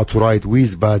تابوتة آتورايت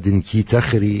ويز بادن كي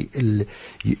تخري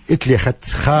اتلي خت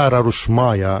خارة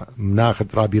رشمايا مناخد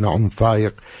رابي نعوم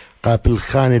فايق قابل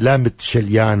خانة لا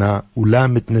متشليانا ولا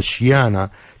متنشيانا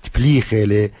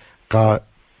تبليخيلي قا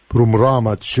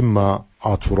رمرامة شما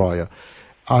آتورايا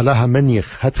آلها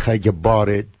منيخ هتخا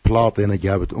جبارة بلاطينا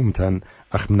جابت أمتن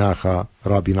أخمناخا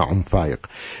رابي نعم فايق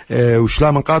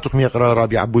وشلا من قاطق ميقرأ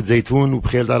رابي عبود زيتون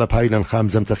وبخيل دالا بهايلان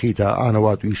خامزم تخيتا آنا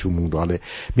واتو إيشو موضالي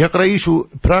ميقرأ إيشو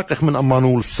براقخ من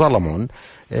أمانول صلمون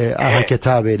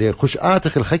كتابة لي خش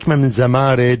آتخ الحكمة من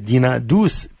زمارة دينا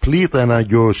دوس بليطنا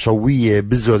جو شوية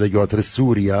بزودة جو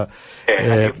سوريا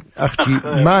أختي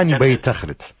ماني بي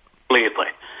تخلت بليطة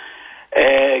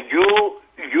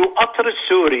جو أطر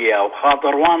سوريا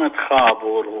وخاضروانة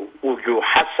خابور وجو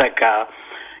حسكة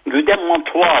جو دم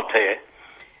مطواطة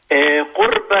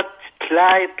قربة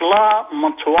تلايطلا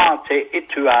مطواطة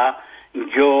اتوا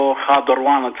جو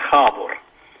خاضروانة خابور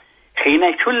حين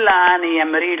كل عن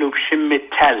يمريلو بشم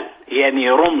التل يعني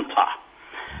رمطة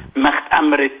مخت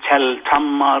أمر التل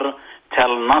تمر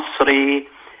تل نصري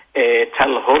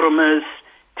تل هرمز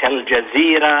تل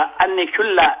جزيرة أني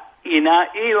كل إنا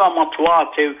إيوة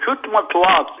مطواتي وكت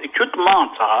مطوات كت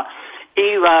ماطا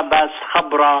إيوة بس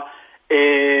خبرة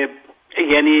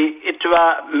يعني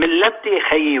اتوا ملتي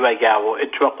خيوة جاو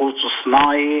اتوا قوس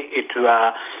صناي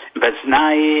اتوا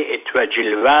بزناي اتوا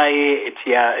جلواي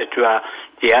اتوا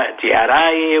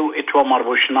تياراي واتوا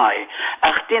مربوشناي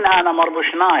اختين انا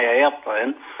مربوشناي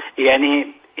يطن يعني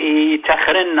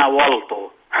تخرنا ولطو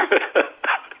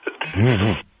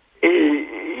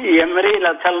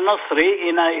يمريلا تل نصري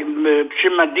انا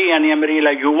بشمديا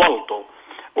يمريلا يولطو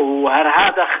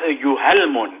وهذا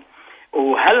يهلمون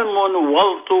وهلمون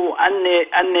ولطو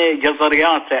اني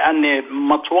جزرياته اني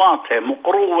مطواته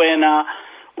مقروينا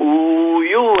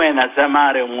ويوينا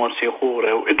زماري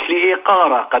وموسيقوري وإتلي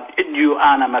إقارة قد إديو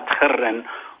أنا متخرن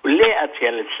ولي أتيا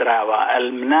السراوة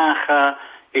المناخة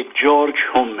جورج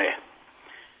همي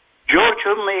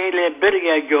اللي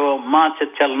بريا جو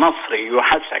ماتت النصري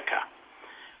يحسكا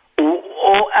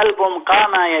وألبوم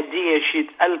قانا يدي شيت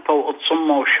ألبا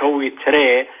وأتصمه وشوي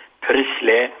تري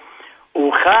برسلي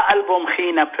وخا ألبوم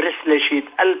خينا برسلي شيت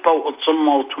ألبا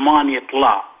وأتصمه وثمانية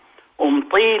طلع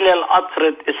ومطيل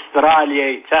القطرة استراليا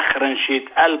يتخرن شيت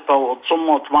ألبا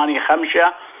وتصمو 8-5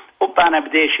 وبانا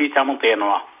بدي شيتا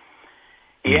مطينوا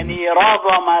يعني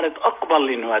رابا مارت أقبل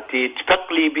لنواتي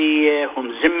تفقلي بيه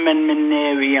هم زمن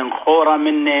مني وينخورة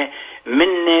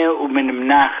مني ومن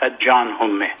مناخة جان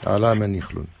همي على من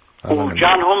يخلون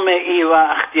وجان همي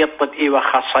إيوة اختيطت إيوة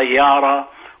خسيارة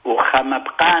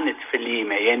وخمبقانت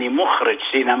فيلمة يعني مخرج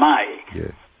سينمائي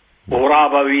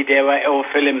ورابا فيديو او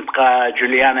فيلم قا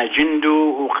جوليانا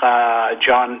جندو وقا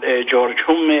جورج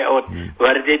همي او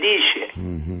وردديشة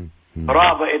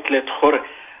رابا اتلت خور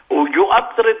وجو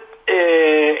اطرد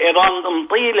ايران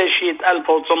مطيلة شيت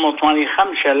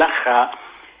 1985 لخا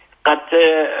قد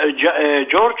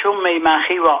جورج همي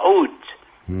ماخي وعود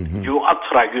جو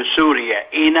اطرا جو سوريا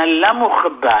اينا لمو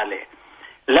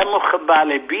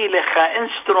خبالي بيلخا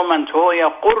انسترومنت هويا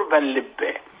قرب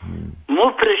اللبه مو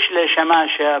برشلة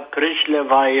شماشة برشلة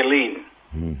فايلين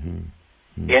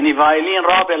يعني فايلين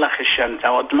رابع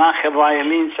لخشنته ودماغ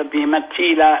فايلين سبي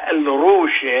متيلة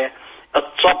الروشة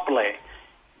الطبلة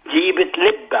جيبت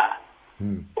لبة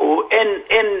وإن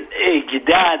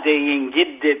جدادة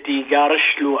ينجدتي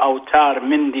قارشلو أوتار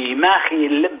مندي ماخي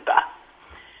اللبة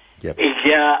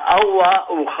إجا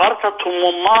أوا وخرطة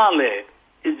ممالة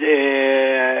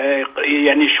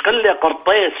يعني شقلة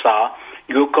قرطيسة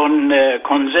يكون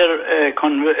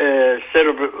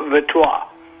كونسيرفاتوار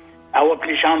او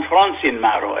بليشان فرنسي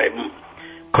مارو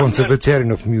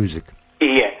كونسرفتيرين اوف ميوزك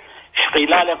ايه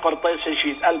شقيلالة قرطيسة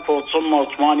شيت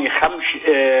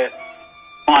 1985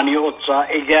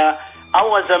 اجا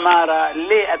او زمارة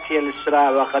لي اتي الاسرا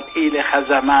وقت الي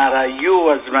خزمارة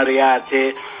يو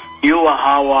زمرياتي يو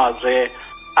هاوازي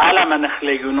على ما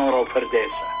نخلي نورو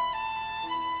فرديسة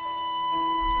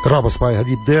رابص باي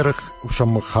هدي بديرخ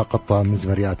وشمخ خاقطة من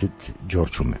زمريات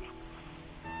جورج همي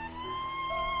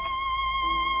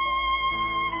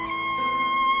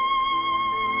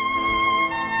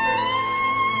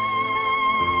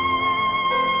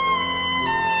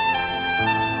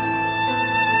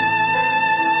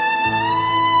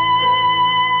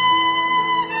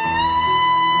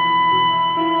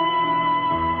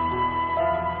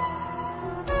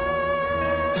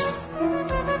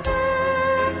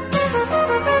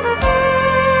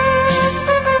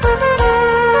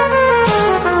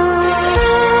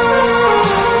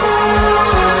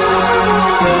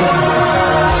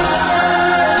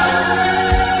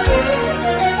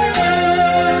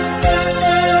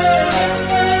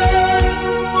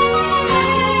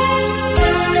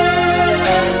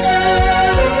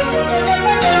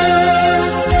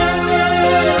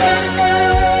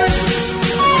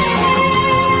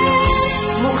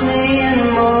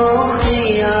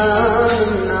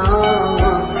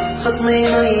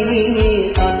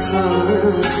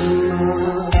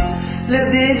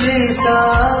بإبليس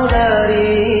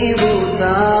غريب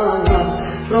وتعب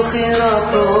روخي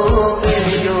رطوب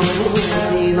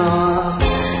يومنا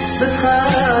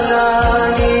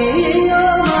بتخلاني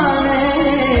يوماني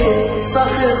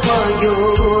صخخ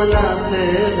ويولا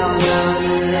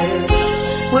بدعاني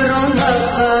ورونا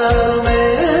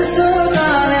خمس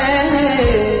وداني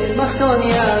مختون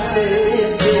يا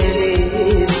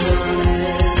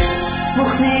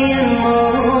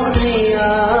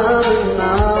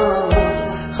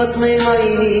ختمي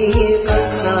عيني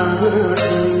قد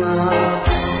خاتمنا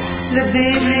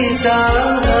لبي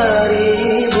بلسان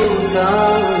غريب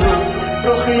وتعب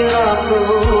روخي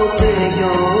رافض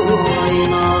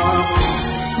بيومنا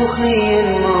مخني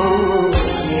الموت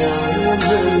يا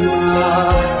ربنا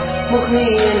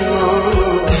مخني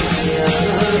الموت يا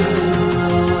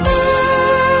ربنا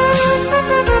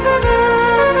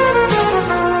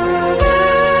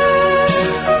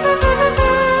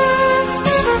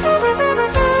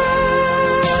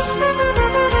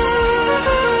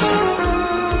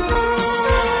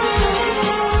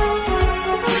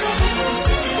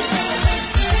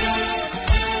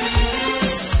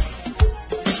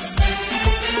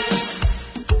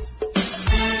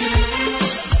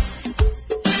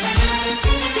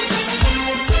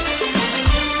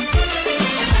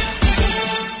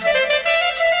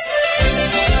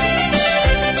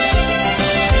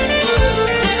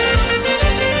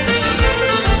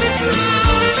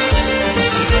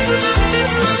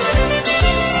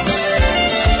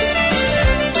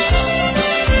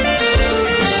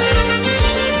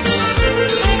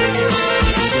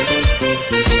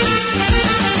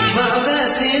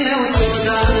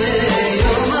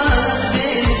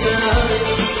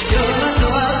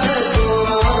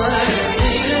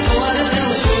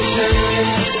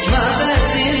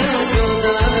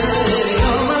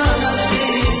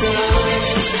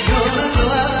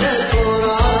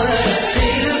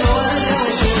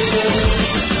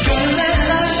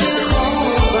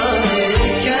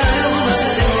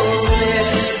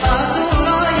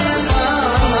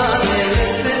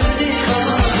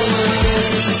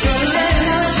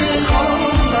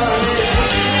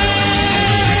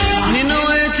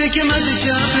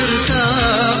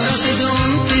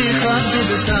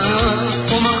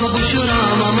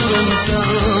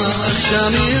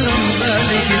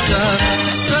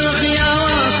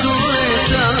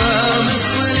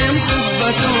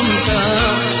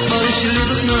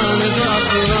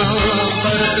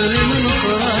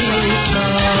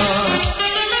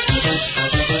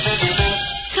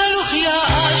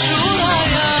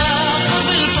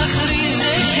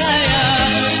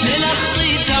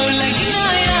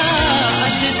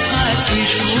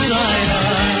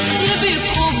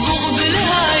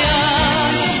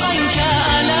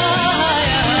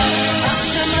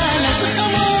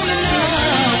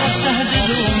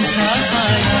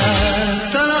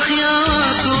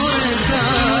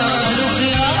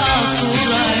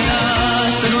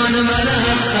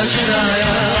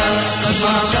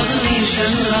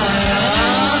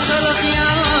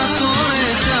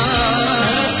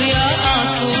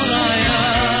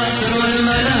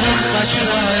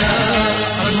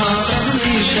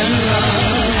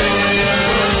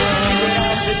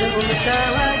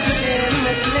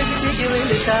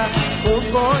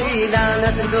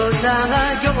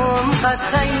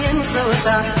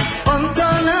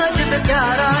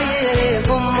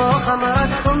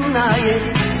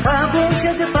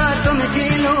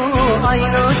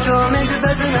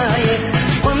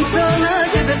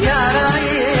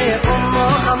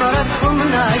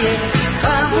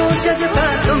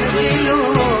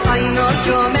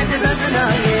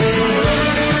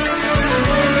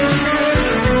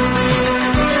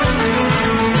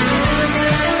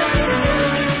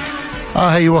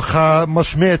هاي وخا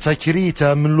مشميتا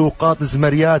كريتا من لوقات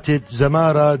زمريات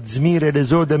زمارة زميرة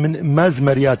لزودة من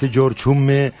مزمريات جورج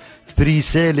هم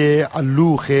بريسالة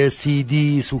علوخة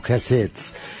سيديس وكاسيت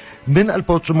من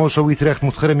البوتشموشة ويتريخت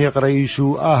متخرم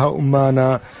يقرأيشو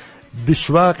أمانا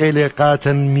بشواقي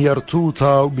لقاتا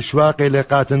ميرتوتا وبشواقي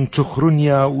لقاتا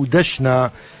تخرنيا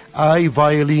ودشنا اي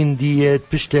فايلين ديت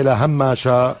بشتلا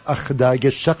هماشا اخدا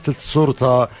قشقت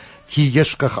الصورتا كي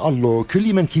يشقخ الله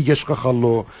كل من كي يشقخ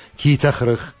الله كي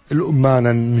تخرخ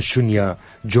الأمانا من شنيا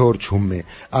جورج همي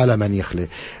على من يخلي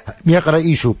ميقرأ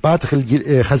إيشو باتخل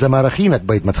خزمارخينة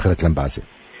بيت مدخرت لنبازي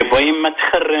بيت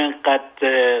مدخرن قد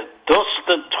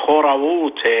دوست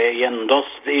خوراوت ين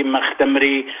دوست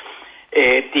مختمري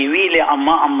تيويلي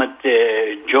أما أمد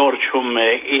جورج هم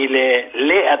إلى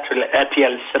لئة الأتي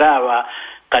السراوة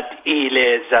قد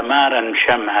إلى زمارا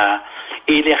شمها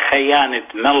إلى خيانة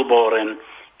ملبورن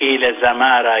إلى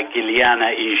زمارة جليانا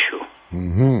إيشو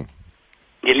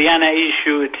جليانا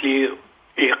إيشو تلي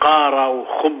إقارة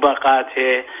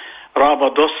وخبقاته رابا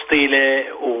دوستيلة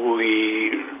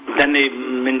ودني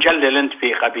من جلد انت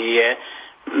في قبية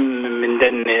من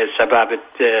دني سبابة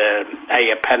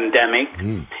أي بانديميك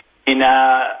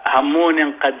إنا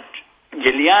همون قد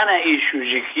جليانا إيشو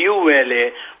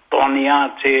جيكيوة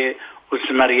طونياتي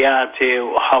وزمرياتي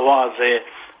وحوازي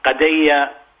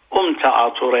قدية أمتا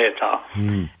آطوريتا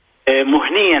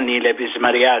مهنيا نيلة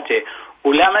بزمرياتي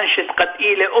ولا منشت قد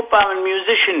إيلة أبا من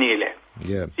ميوزيشن نيلة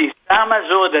إسامة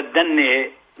زودة دني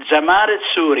زمارة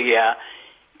سوريا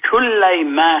كل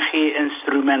ماخي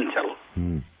انسترومنتال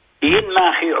ين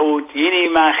ماخي عود يني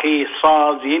ماخي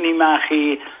صاز يني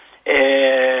ماخي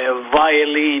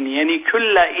فايلين يعني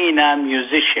كل إينا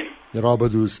ميوزيشن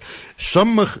رابدوس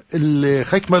شمخ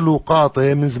الخكمة لوقاطة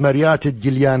من زمريات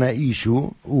جليانا إيشو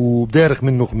وبدارخ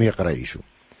من نخم يقرأ إيشو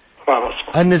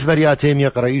أن زمرياتهم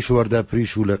يقرأ إيشو وردا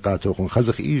بريشو لقاتوخن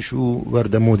خزخ إيشو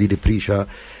وردا مودي لبريشا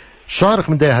شارخ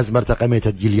من ده هزمرتا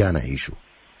قميتة جليانا إيشو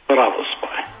برافو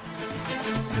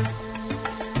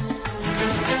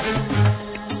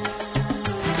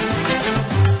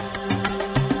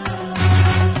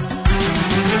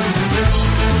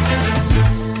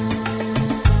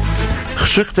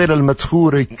خشقت إلى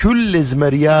المدخورة كل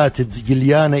زمريات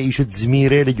جليانا إيشت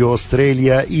زميري لجو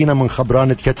أستراليا إينا من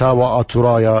خبرانة كتاوى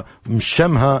آتورايا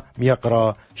مشمها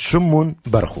ميقرا شمون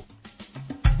برخو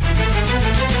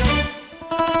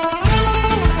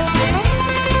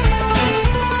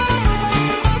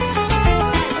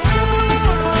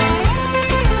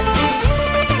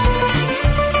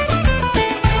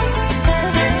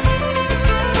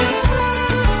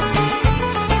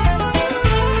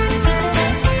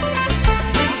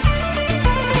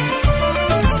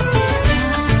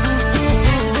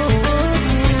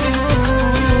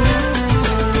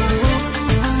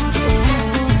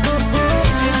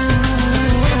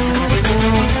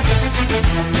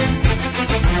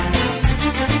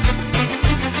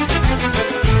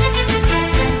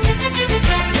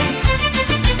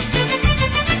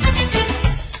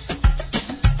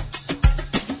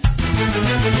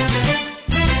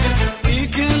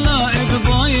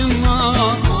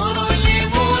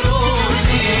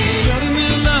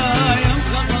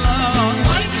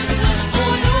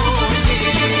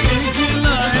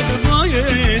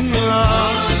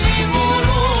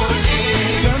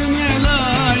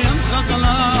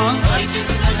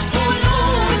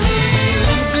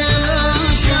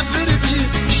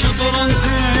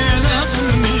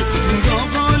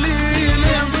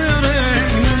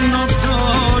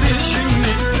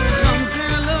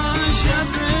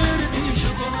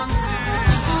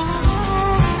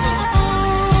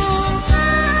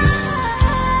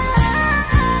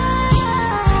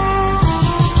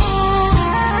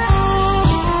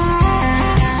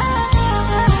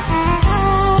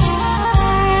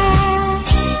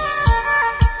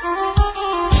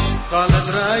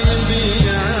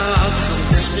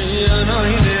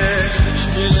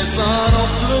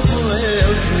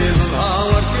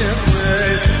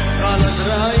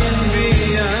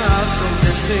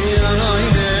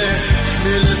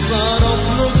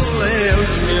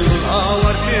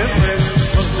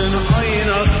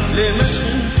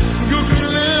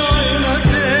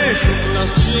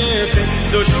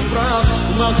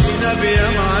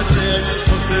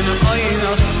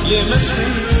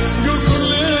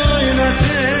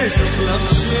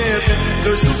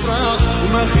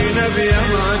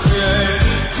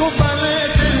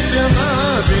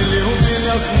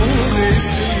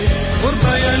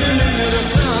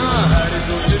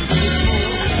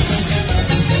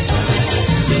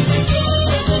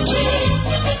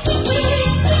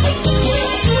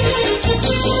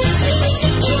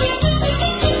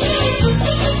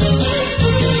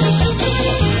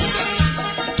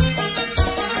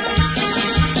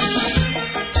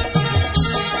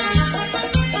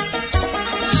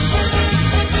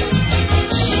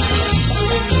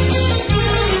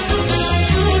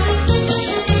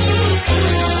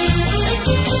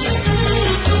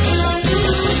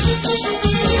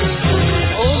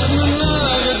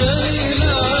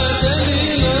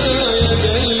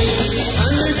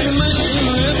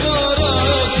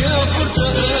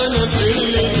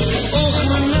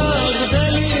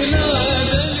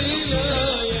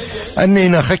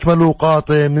أنينا خكمة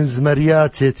لوقاطة من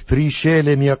زمريات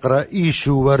بريشيلم يقرأ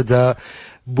إيشو وردة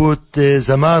بوت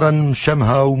زمارا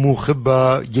مشمها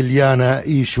وموخبة جليانا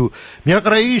إيشو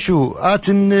ميقرأ إيشو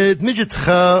آتن دمجت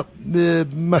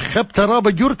مخبت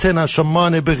رابا جرتنا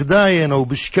شمانة بغداينا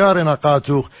وبشكارنا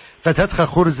قاتوخ قد هتخ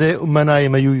خرزة أمناي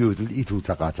ميويود الإيتو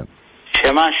تقاتم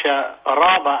شماشا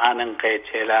رابا أنا نقيت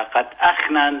قد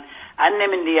أخنا أني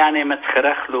من دياني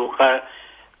متخرخ لوقا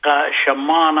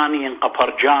شمانا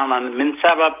ينقفرجانا من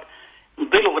سبب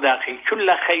ضلغ داخل كل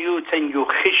خيوتا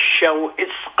يخش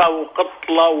وإسقى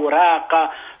وقطلة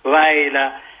وراقة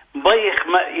وايلة بيخ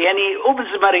يعني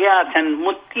أبز مرياتا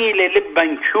متيلة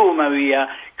لبا كوموية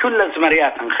كل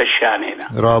زمرياتا خشانينا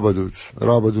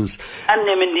رابدوس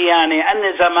أني من دياني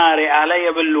أني زماري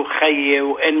علي بلو خي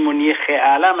وإن من يخي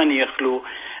على من يخلو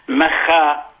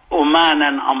مخا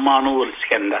أمانا أمانول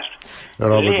اسكندر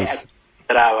رابدوس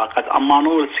قد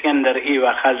أمانول اسكندر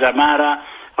إيوة خزمارة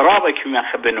رابك ما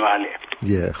خبنوا عليه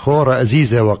يا خورة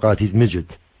عزيزة وقاتي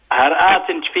مجد هرقات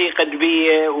في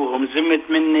قدبية وهم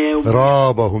زمت مني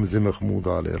رابا هم زم خمود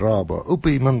عليه رابا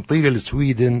أبي من طيلة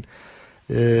السويدن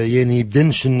يعني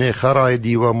بدنشن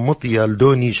خرايدي ومطيا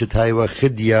لدوني شتاي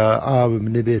وخديا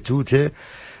من بيتوته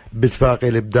بتفاقي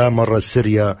لبدا مرة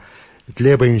سريا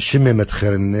تلابا ينشمي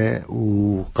متخرنا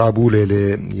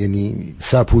وقابولة يعني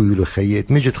سابوي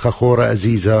لخيت مجد خخورة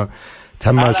عزيزة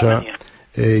تهماشا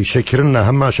شكرنا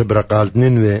هماشا برقالت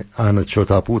ننوي أنا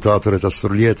تشوتابوتا أطرت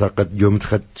أستراليتا قد يوم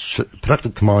تخد برقت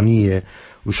التمانية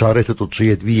وشارت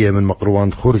تطشيت بيه من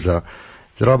مقروان خرزة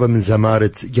رابا من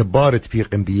زمارة جبارة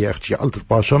بيقن بيه أختي قلت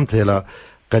باشمتها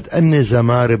قد أني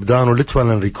زمارة بدانو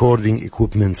لتوالا ريكوردينج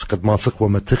إكوبمنت قد ما سخوة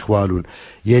ما تخوالون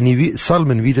يعني صال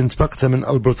من ويدن تبقت من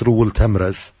ألبرت رول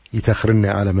تمرس يتخرني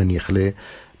على من يخلي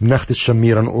من أخت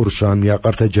الشميران أورشان يا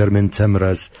قرطة جرمن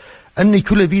تمرس أني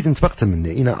كل ويدن تبقت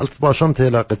مني إنا قلت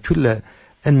باشمتها قد كل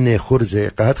أني خرزة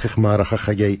قهد خمارة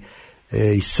خخجي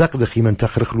يساقدخي من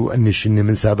تخرخلو أني شني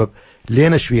من سبب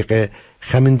لينا شويقة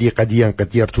خمندي قديان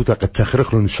قد يرتوتا قد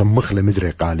تخرخلو نشمخ لمدري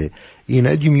قالي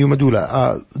إنا أديم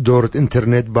يومدولا دورة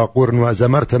انترنت باقورن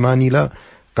وزمرت مانيلا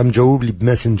قم جاوب لي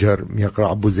بماسنجر يقرأ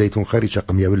عبو زيتون خارجة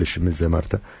قم يبلش من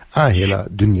زمرته هلا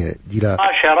دنيا ديلا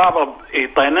شرابة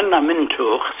يطيننا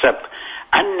منتو خسب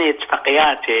أني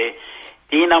اتفقياتي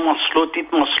دينا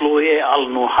مصلوية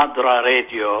المحاضرة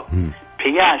راديو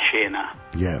بياشينا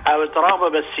أو ترابة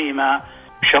بسيمة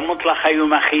شمطلة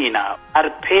خيومخينا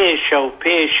أربيشة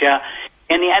وبيشة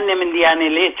يعني أني من دياني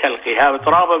ليه تلقي أو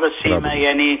ترابة بسيمة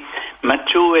يعني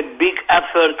متوت بيك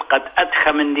أفرت قد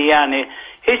أدخى من دياني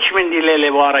هيش من دي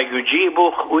ليلة وارا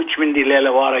يجيبوخ وهيش من دي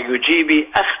ليلة وارا يجيبي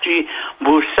أختي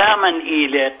بوساما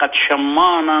إلي قد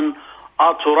شمانا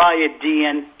أطراي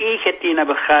الدين إيكتينا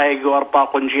بخايق وأربع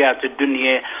قنجيات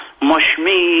الدنيا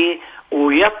مشمي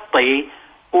ويطي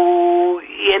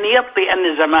ويعني يطي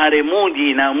أن زماري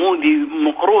مودي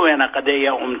مقرونا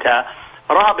قدية أمتا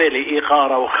رابع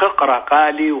لإيقارة وخقرة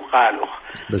قالي وقالوخ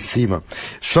بس سيما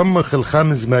شمخ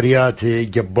الخمس مريات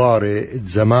جبارة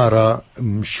زمارة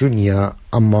مشنيا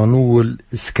أمانول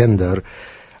اسكندر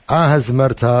آهز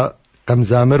مرتا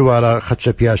قمزامر ولا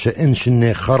خدشة بياشة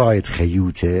إنشني خرايط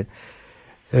خيوته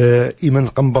إيمن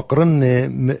قم بقرن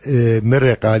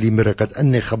مرقالي مرقت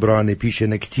أني خبراني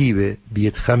بيشنا كتيبة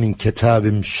بيتخمن كتاب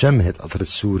مشمهت أثر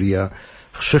السوريا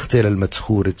خشختي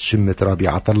للمتخورة شمت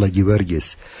رابعة الله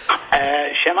جبرجس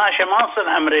شماصل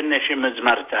أمر النشي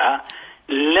مزمرتها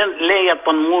ليه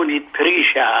يطنمولي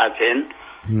بريشة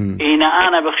إنا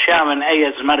أنا بخشى من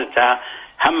أي زمرتها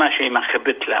هما شي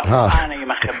مخبت له أنا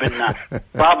يمخبنا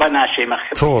بابنا شي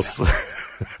مخبت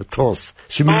توس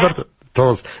شي مزمرتها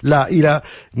توس لا إلى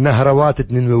نهروات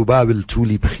تنين وبابل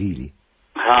تولي بخيلي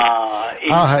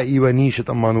إيوانيشة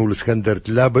أمانو الاسكندر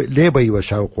ليه بيوا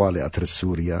شاوقوالي أتر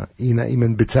السوريا إينا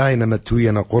إيمن بتاينا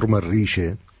متوينا قرم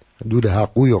الريشة دولها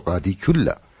قويو قادي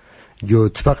كلا جو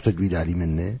تفقتك بيدالي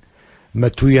مني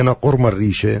متوينا قرم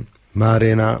الريشة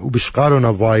مارينا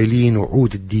وبشقالنا فايلين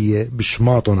وعود الدية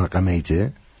بشماطنا قميته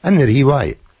أن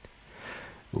رهواية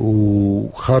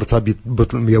وخارطة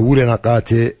يولنا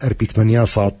قاتي أربيت منيا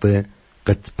ساطة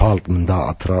قد بالت من دا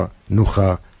عطرة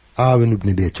نخا آون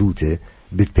ابن بيتوته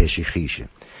بتباشي خيشة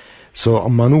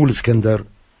أمانو الاسكندر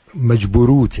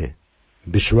مجبوروته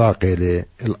بشواقي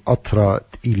الأطرة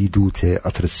إلي دوته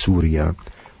أطر السوريا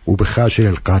وبخاشر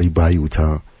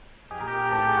القاربايوتا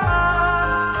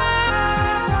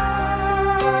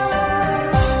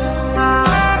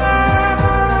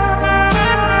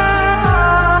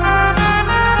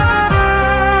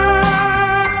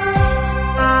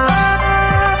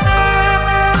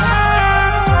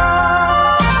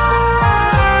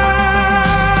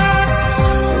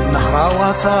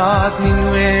النهراوات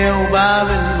نينوى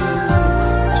وبابل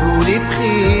تولي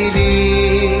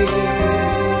بخيلي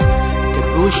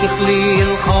كبوش خلي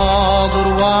الخاضر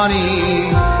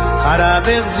واني خراب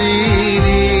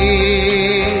غزيلي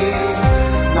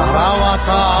نهراوات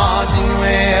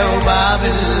نينوى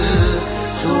وبابل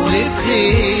تولي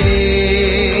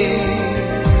بخيلي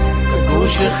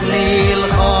كبوش خلي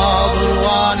الخاضر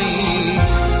واني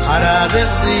خراب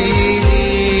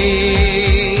غزيلي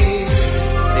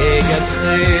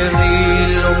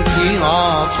خيري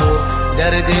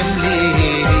ودردم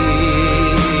لي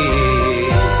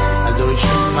أدو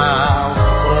شمع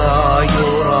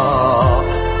ورايورا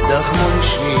دخمون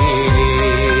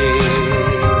شيني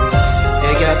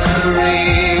يقعد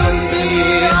خري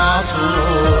وانتي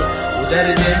عطور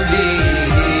ودردم لي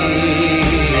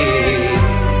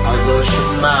أدو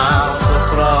شمع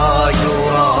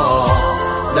ورايورا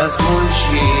دخمون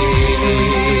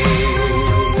شيني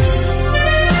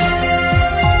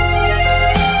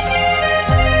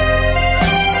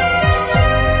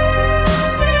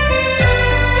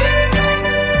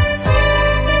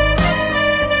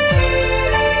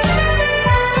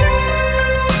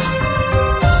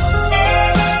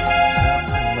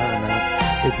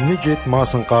نجت ما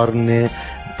سنقارنه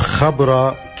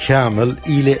بخبرة كامل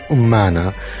إلى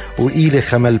أمانة وإلى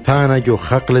خملبانة جو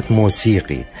خقلة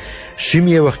موسيقي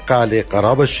شمية وقالة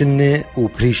قرابة شنة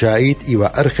وبريشايت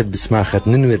إيوا أرخد بسماخة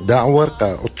ننوي الدعور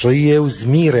قطشية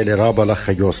وزميرة لرابة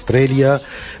لخة جو أستراليا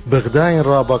بغداين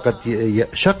رابة قد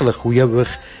شقلخ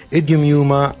ويبخ إديوم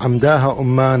يوما عمداها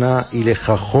أمانا إلى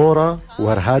خخورة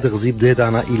وهرهاد غزيب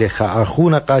ديدانا إلى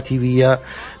خاخونا قاتيبية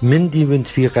من دي بنت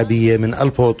في قبية من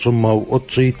ألبو تشمة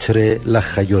وقطشي تري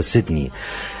لخة جو سيدني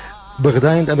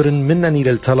بغداين أمرن منني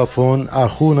للتلفون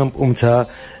أخونا بأمتا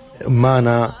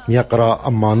مانا ميقرأ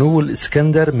أمانول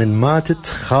اسكندر من ماتت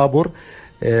خابر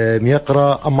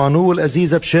ميقرأ أمانول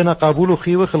أزيزة بشينا قابولو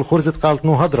خيوخ الخرزة قالت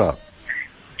نو هدرا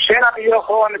شينا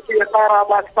بيوخو نتيجة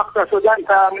طاربات فقط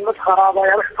سودانتا من مسخرة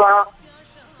بايرخصة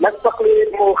نستقليد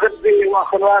مخذي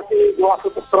وأخواتي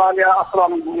بواسط أستراليا أصلا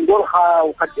من دولخة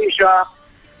وقديشة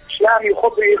شلامي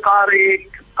خضي قاري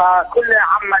كل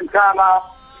عمان تاما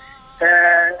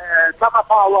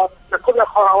تتفاوض لكل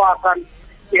خرواتا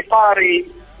إطاري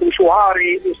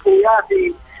وشوهاري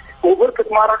وسوياتي وبركة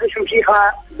ما ردش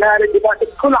مشيخة داري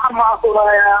بباتك كل عما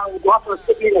أصولايا وبواسط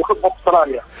السبيل وخطبة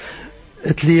أستراليا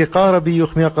اتلي قاربي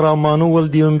يخمي يقرا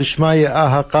مانول دي من بشماية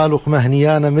آها قالوا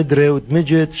خمهنيانا مدري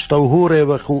ودمجت شتوهوري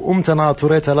بخو أمتنا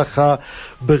توريتا لخا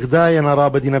بغداينا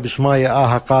رابدين بشماية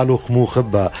آها قالوا خمو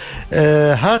خبا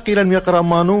هاقي لن يقرا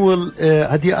مانول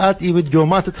هديات إيود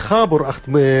جومات تخابر أخت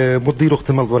مضيلو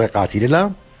اختمال دوريقاتي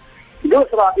لا؟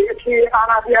 دوسرا بيكي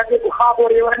أنا في هذه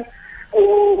الخابر يوان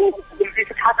وفي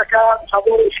فتحتك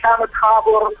شابور إشكام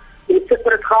تخابر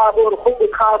وستر تخابر وخوب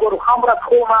تخابر وخمرة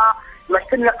خومة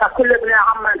مشتنقة كل ابن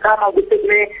عمان كانوا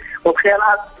بتبني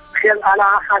وبخيالات خيال أنا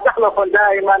حتخلق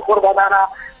دائما قربا أنا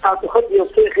تخدي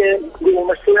وصيخي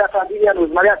ومشتويات ديا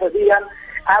وزمريات ديا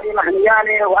أنا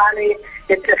مهنياني وأنا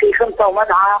اتخي خمسة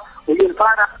ومدعى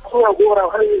ويلفانا صورة وقورة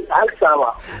وهل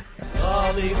سوا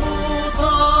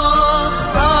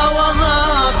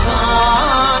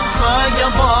وهاتان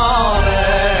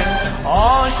فجبارن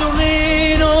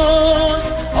عاشورينوس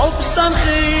أبسن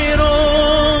خيرو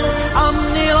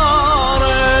عمني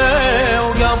راري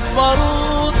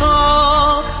وقبروتا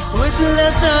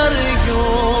ودل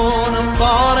سرجون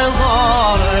مبار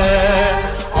ضاري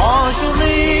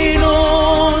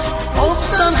عاشورينوس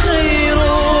أبسن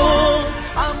خيرو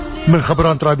من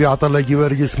خبران ترابي عطلة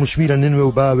جوارجس مشميلا ننوي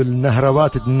وبابل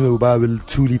نهروات ننوي وبابل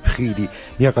تولي بخيلي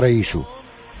يقرأ يشو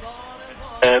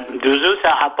دوزوسا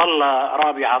عطلة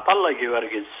رابي عطلة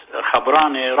جوارجس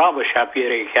خبراني رابا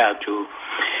شابيري كاتو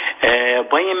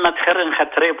بين ما تخرن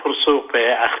خطري برسوق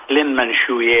أختلن من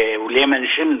شوية ولي من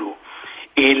شنو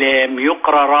إلى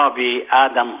ميقرأ رابي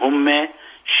آدم هم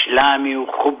شلامي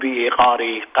وخبي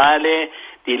قاري قالي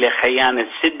دي لخيان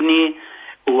سيدني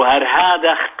وهر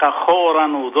هذا قخورا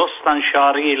وضسطا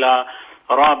شاريلا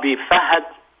رابي فهد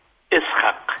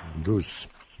اسخق دوس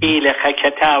إلى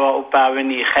خكتاوى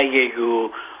وباوني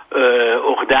خيجو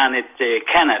أغدانة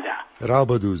كندا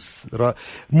رابدوس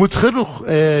متخلخ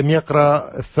ميقرا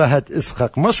فهد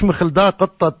اسخق مش مخل دا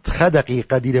قطة خدقي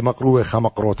قديلة مقروة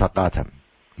خمقروتها قاتم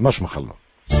مش مخلو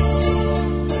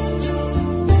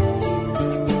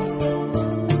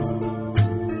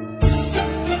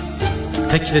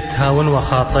تكلت هاون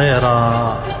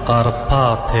وخاطيرة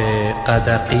قربابي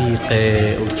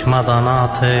قدقيقي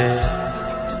وكمضاناتي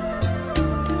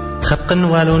خبقن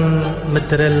والون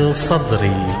مدر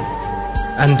الصدري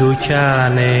عنده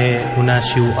كاني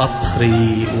وناشي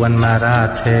وأطري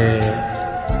وانماراتي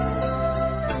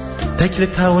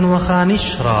تكلت هاون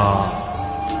وخانشرا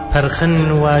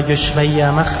فرخن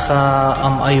وجشمية مخا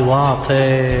أم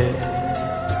أيواطي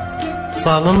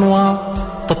صالنوا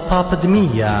طباب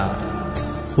دمية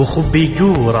وخبي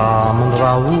جورا من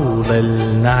راول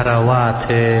النهروات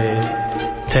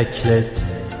تكلت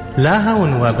لا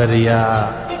هون وبريا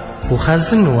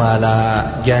وخزن ولا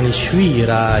جاني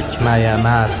شويرا كما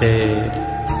يماتي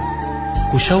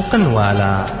وشوقا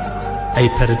ولا أي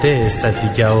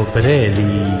پرديسة جاو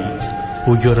بريلي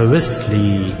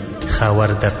وجروسلي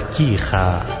خاورد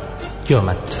بكيخا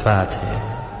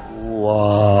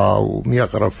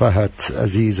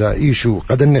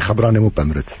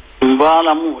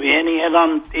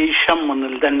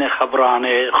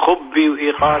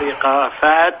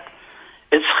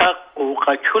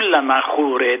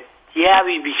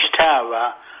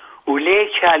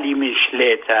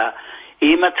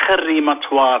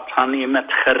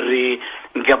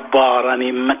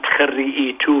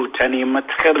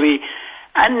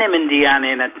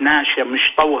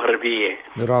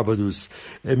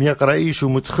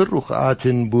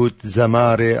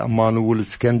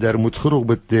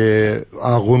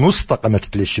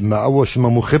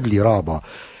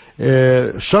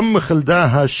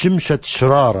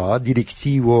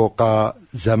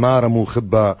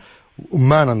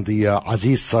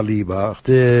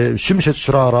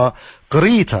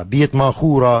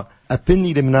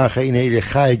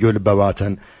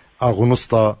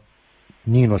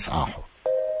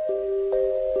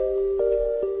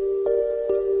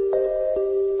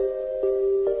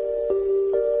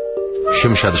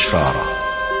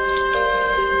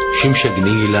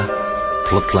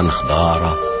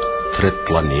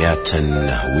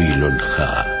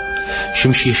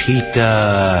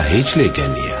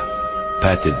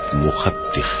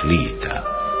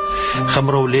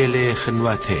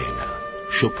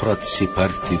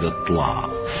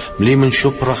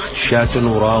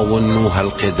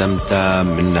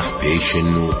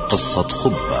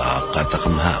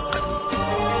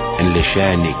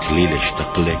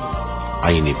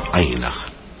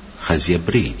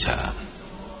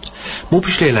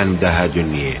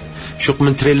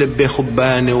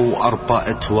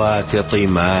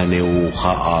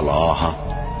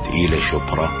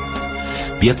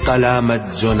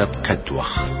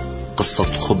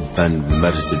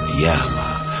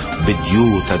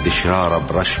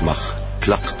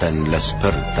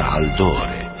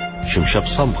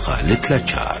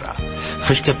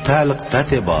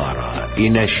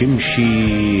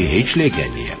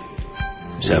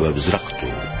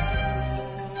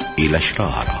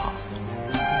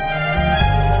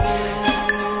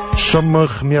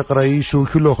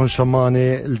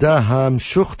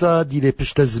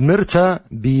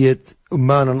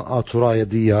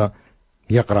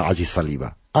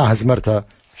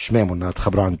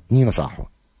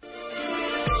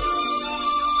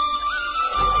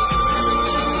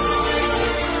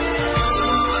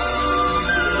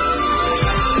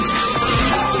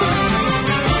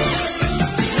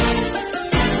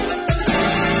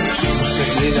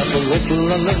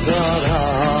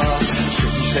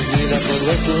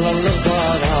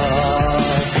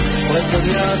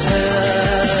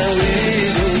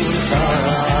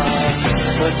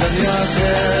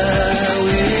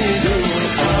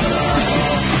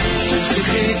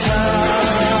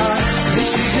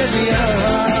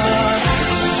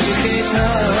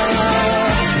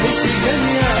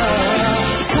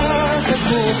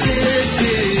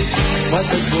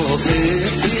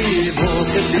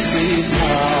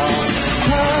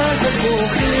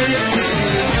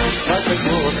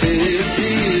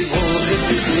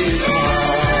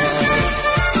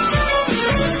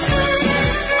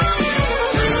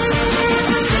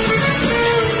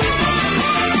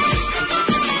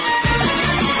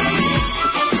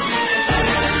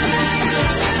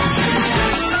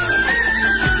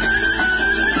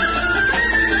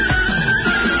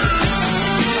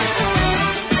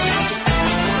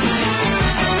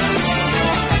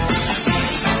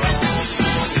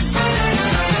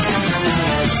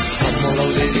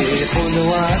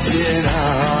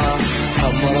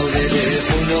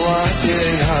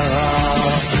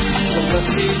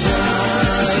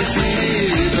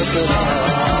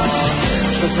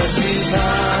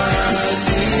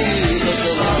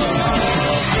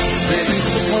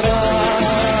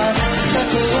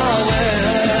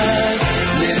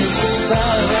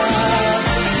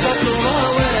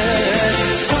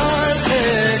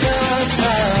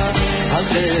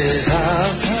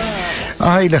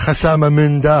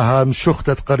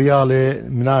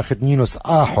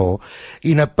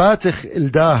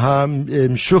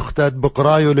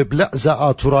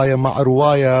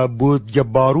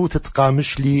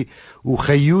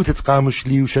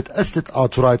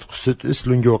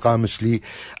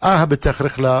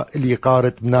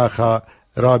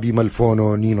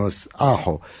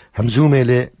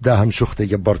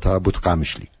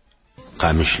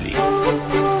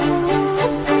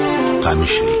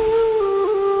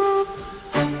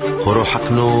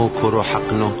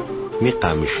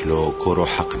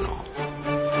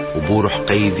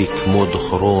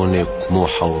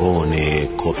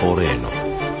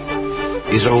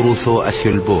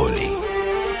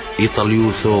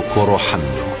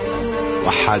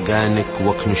وحاجانك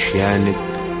وكنشيانك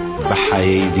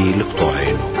بحايدي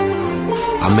لقطوعينو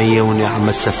عمية ونعم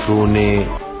السفروني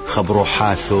خبرو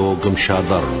حاثو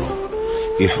قمشادرنو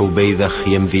يحو بيذخ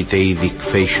يمذي تيذك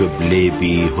فيشو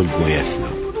بليبي هلمو يثنو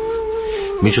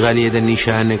مش غالية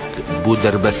دنيشانك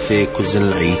بودر بثي كزن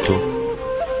العيتو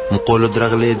مقولو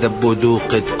درغلي دبودو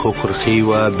قد كوكر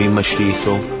خيوة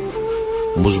بمشريثو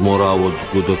مزموراود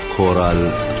قدود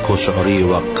كورال كوسعري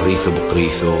وقريثو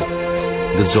بقريثو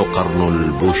قدزو قرنو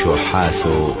البوشو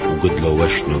حاثو وقدلو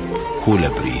وشنو كولا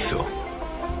بريثو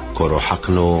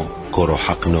كورو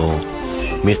حقنو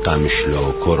ميقا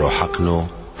مشلو كورو حقنو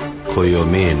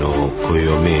كويومينو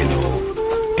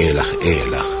إلخ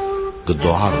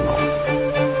قدو عرنو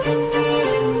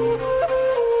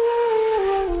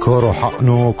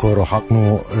كورو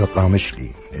حقنو قامشلي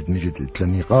ادمجد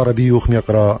تلني قاربي يوخم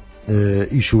يقرأ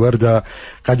إيشو وردة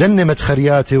قدن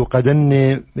مدخرياتي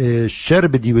وقدن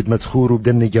الشرب دي ود مدخور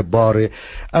وبدن جباري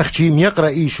أختي ميقرأ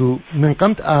إيشو من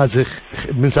قمت آزخ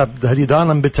من ساب هدي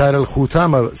دانا بتال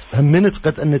الخوتامة همنت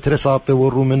قد أن ترسات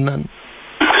ورو منن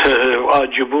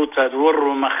واجبوتا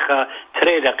ورو مخا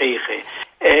تري دقيقة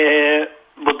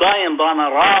بضاين دانا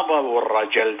رابا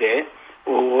والرجل ده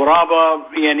ورابا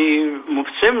يعني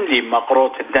مبسم لي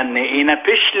مقروط الدني إنا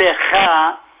بشلي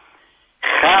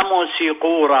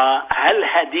موسيقورة هل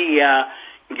هدية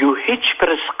جو هيج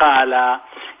برسقالة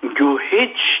جو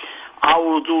هيج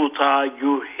عوضوطة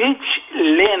جو هيج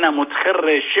لينا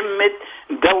متخرج شمت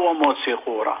دوا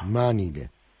موسيقورة ماني لي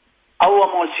أو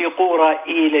موسيقورة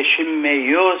إلى شم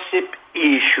يوسف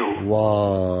إيشو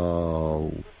واو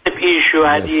إيشو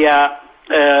هدية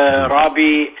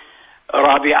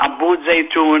رابي عبود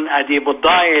زيتون هدي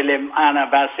بالضايل أنا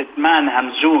باست مان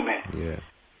همزومة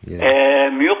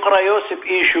ميقرأ يوسف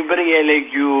إيشو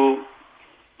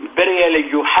بريا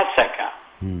لجو حسكة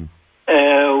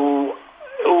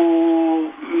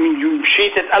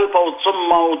ومشيت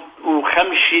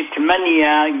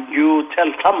 1908 جو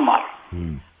تل تمر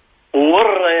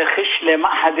خشلة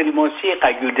معهد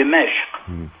الموسيقى جو دمشق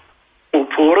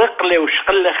وفورق لي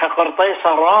وشقل خقرطيسة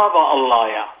رابع الله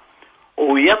يا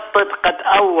ويطت قد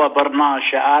أوى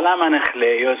برناشة آلاما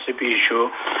نخلي يوسف إيشو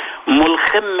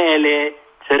ملخمة لي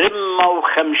ترمى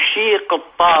وخمشي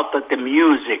قطاطة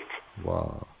ميوزك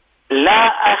لا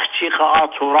أخشي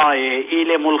قاطراية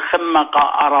إلى ملخمة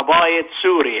قارباية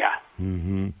سوريا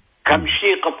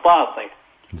خمشي قطاطة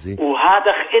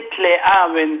وهذا إتلي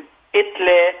آمن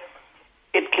إتلي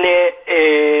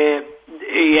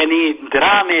يعني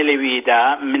درامي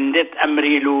لويدا من دت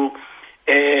أمريلو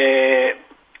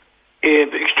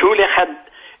اكتولي خد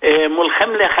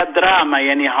ملخملة خد دراما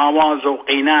يعني هوازو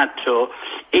قيناتو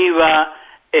إيوه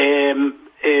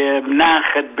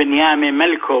ناخد بنيامي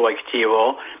ملكو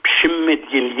وقتيو بشمت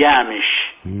اليامش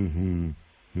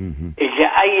إذا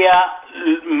أي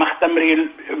مختمري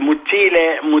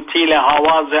متيلة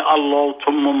هوازي الله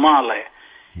وتم ماله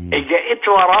إذا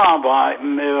إتوا رابا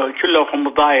كلهم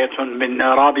ضاية من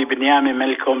رابي بنيامي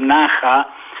ملكو مناخا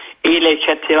إلى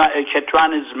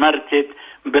شتوان زمرتت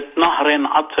بتنهر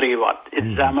عطري وقت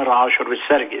الزامر عاشر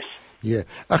بالسرقس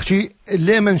أختي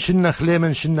ليمن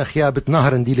شنخ يا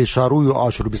بتنهر دي لي شارويو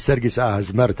عاشر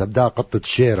بالسرقس مرتب دا قطة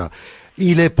الشيرة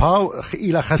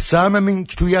إلى خسامة من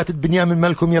كتويات بنيامين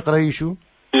ملكم يقرأيشو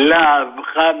لا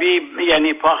خبيب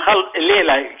يعني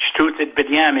ليلة كتوت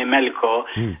بنيامين ملكو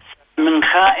من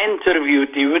خا انترفيو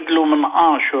دي ودلو من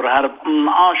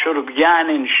عاشر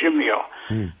بجانن شميو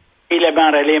إلى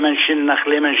بارا ليمن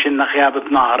شنخ يا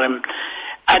بتنهرم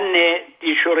أني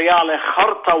دي شريالي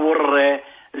خرطة ور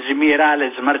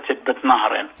زميرال زمرتت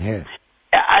بتنهرن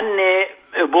أني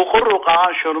بقرق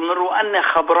عاشر مرو أني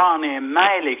خبراني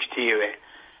مايلك تيوه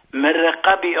من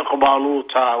رقبي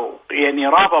إقبالوتا يعني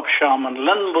رابا بشامن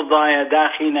لن بضايا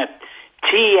داخينة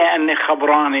تيه أني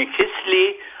خبراني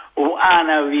كسلي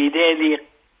وأنا ويدالي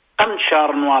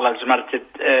قنشار نوالا زمرتت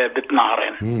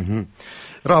بتنهرن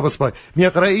رابس باي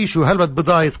ميقرأ إيشو هل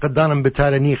بضايت قدانا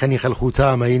بتالني خنيخ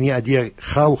الخوتامة يعني أدي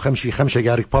خاو خمشة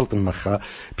جارك بالطن مخا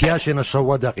بياشينا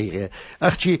الشوا دقيقة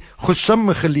أختي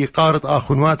خشم خلي قارت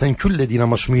آخنواتا كل دينا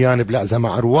مشميان بلعزة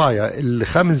مع رواية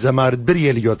الخمس زمارة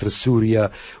بريا ليوتر السوريا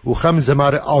وخمس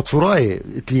زمارة آطراية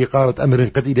تلي قارت أمر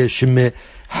قد إلى الشمة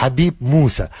حبيب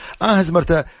موسى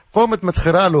زمرتا قومت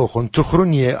متخرالو خن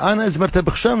تخرني أنا زمرتا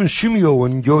بخشام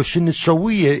شميون جو شن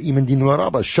الشوية من دين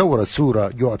ورابا الشورة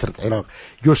سورة جو عطرت عراق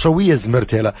جو شوية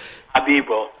زمرتها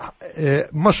حبيبو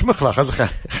مش مخلا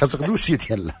خزق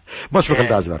دوسيت يلا مش مخلا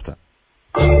دا زمرتا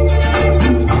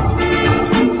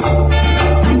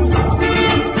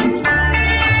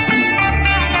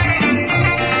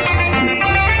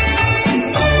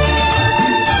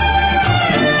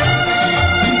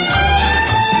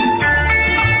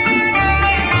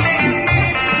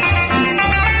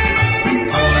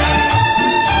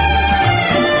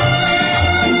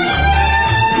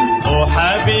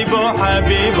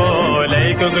حبيبو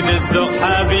ليكو قد الزخ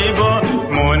حبيبو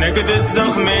مونك قد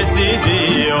الزخ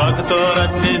مسيدي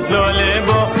وقتورت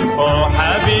لدلوليبو او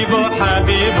حبيبو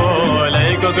حبيبو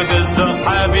ليكو قد الزخ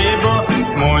حبيبو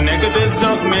مونك قد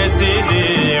الزخ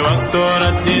مسيدي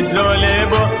وقتورت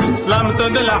لدلوليبو لمتو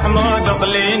دلحمود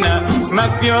قلينا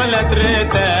مكفيولة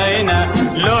ريتاينا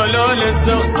لولو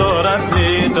للزخ تورت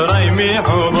لي تريمي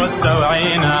حبوت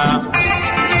سوعينا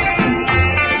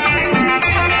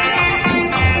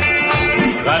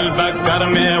قلبك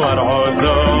كرمي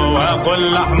ورعوتو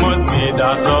وأقول لحمد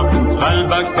ميداتو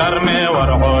قلبك كرمي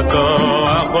ورعوتو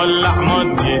وأقول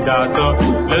لحمد ميداتو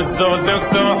للزو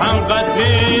دكتو حنقت في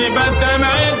بدم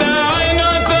عيدا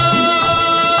عينوتو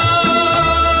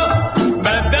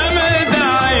بدم عيدا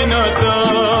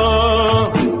عينوتو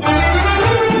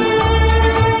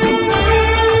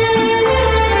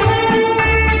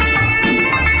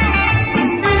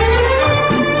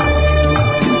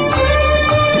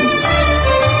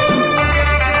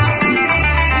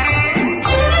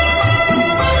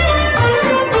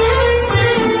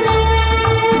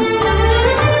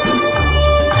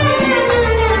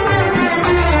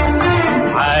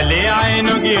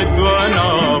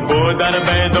بودر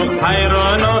بيدك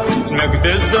حيرانو مجد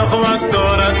الزخ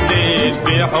وقتورت ليت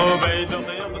بيحو بيدك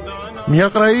يقدونو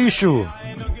ميقرأ إيشو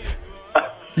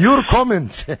your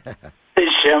comment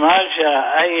الشماشة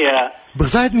أي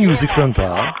بغزايد ميوزك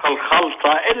سنتا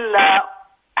الخلطة إلا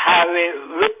حاوي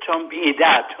وتهم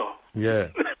بإيداته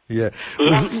يا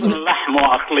اللحم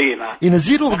وأخلينا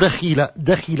ينزيلو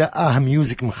دخيلة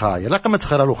ميوزك مخايا لقد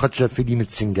تخرلو خدشة في ديمة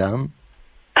سنغام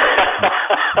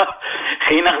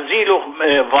نغزيلو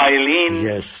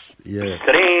فايلين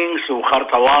سترينجز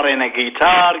وخرطوارنا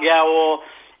جيتار جاو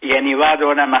يعني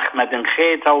وادونا مخمد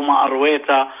خيتا وما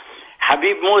أرويتا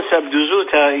حبيب موسى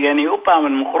بدوزوتا يعني أبا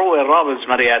من مخروة رابز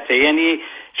مرياتي يعني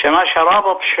شما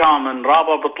شرابة بشامن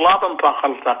رابة بطلابن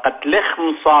بخلطة قتلخ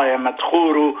مصايا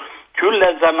مدخورو كل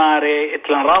زماري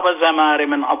اتلن رابة زماري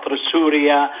من أطر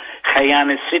سوريا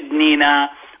خيانة سيدنينا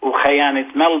وخيانة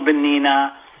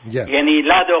ملبنينا يعني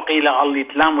لا دوقي لغلي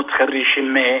تلام تخريش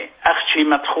الماء أخشي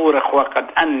مدخور أخوة قد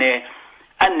أني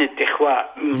التخوة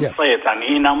صيتا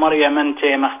هنا مريم أنت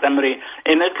مختمري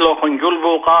إن اطلقوا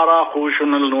نجلبوا قارا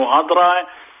خوشن المهضرة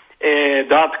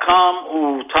 .com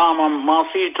وتامم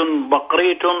ماصيتن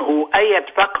بقريتن وأية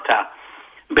بقتا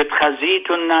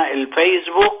بتخزيتنا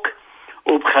الفيسبوك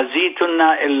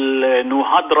وبخزيتنا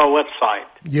النهضرة ويب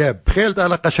سايت بخيلت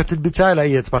على قشفت البتالة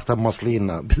أية بقتا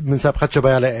بمصلينا من سابقات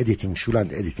شبايا على إديتنج شو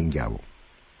لاند إديتنج جاو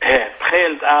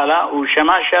بخيلت على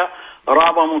وشماشة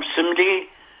رابا مبسملي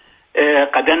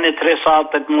قدنت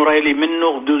رصاطة مريلي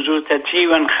منه دوزو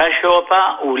تتيوان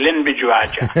خشوطة ولن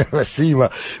بجواجة بسيمة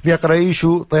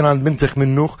بيقرأيشو طيران بنتخ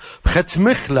منوخ بخت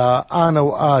مخلا أنا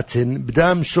وآتن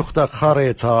بدام شخطة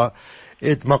خاريطة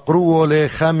ات مقروه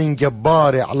لخامن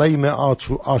جباري عليما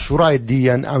عاشوراي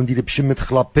الديان ام دي بشمت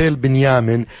خلابيل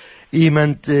بنيامن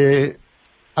ايمنت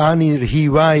اني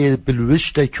رهيواي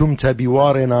بالوشتا كمتا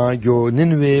بيوارنا جو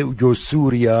ننوي وجو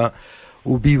سوريا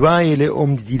وبيواي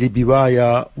لأم دي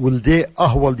لبيوايا ولدي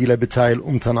أهول دي لبتاي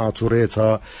الأم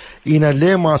تنعطوريتا إنا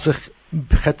لي ماسخ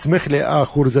بختمخ لي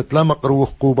آخر زت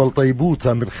لمقروخ قوبل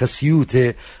طيبوتا من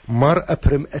خسيوتي مر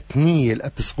أبرم أتنيل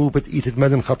أبسقوبة إيتد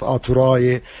مدن خط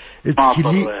آتوراي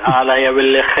على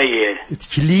يبلي خيه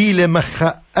اتكليل مخ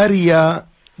أريا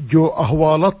جو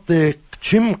أهوالطي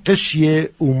كم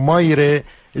قشية ومايرة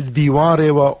بيواري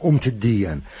وأمت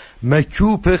الديان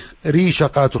مكوبخ ريشة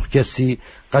قاتوخ كسي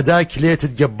قداك ليت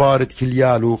تجبارت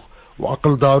كليالوخ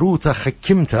وعقل داروتا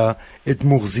خكمتا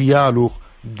اتمغزيالوخ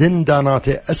دن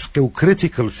داناتي اسقي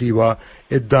وكريتيكال سيوا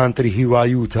ادانت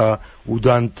رهيوايوتا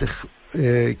ودانت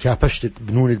كابشتت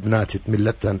بنونت بناتت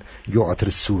ملتن جوعتر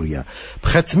السوريا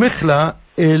بختمخلا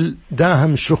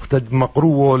الداهم شختد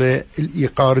مقروة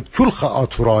الإيقارة كل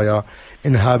خاطرايا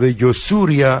انها بيجو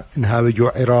سوريا انها بيجو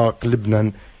عراق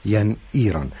لبنان ين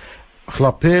إيران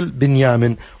خلابيل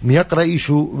بنيامن وميقرأ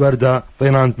إيشو وردا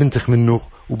طينان بنتخ منوخ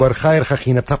وبرخاير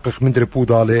خخينة بتقخ مدري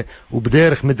بودالي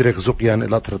وبديرخ مدرخ زقيان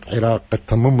الأطرة عراق قد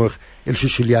تممخ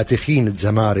الششلياتي خينة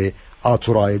زماري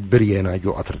آتورايد بريانا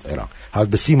جو أطرة عراق هذا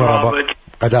بسيمة رابا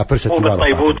قدا برست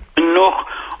وبطيبوت منوخ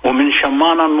ومن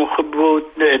شمانا مخبو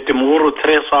تمور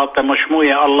تريصة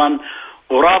تمشموية الله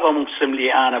ورابا مبسم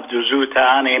لي أنا بدوزوتا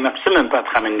أنا مبسم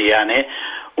بتخ من دياني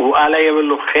وآلا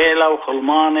يبلو خيلة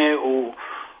وخلماني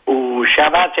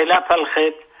وشاباتي لا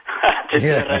فالخيط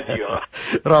الراديو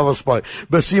رابا سباي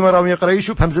بس ما رام يقرأ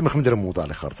يشوف بهمزة مخمدر موضع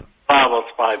لخرطة رابا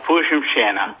سباي فوش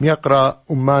مشينا يقرأ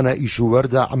أمانا إيشو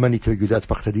وردة عماني توجدات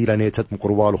بقتديلا نيتت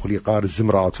مقروبال وخليقار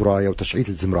الزمرة ترايا وتشعيت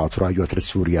الزمرة ترايا وتر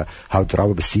السوريا هاو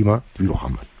تراوى بالسيمة تبيرو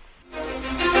خامل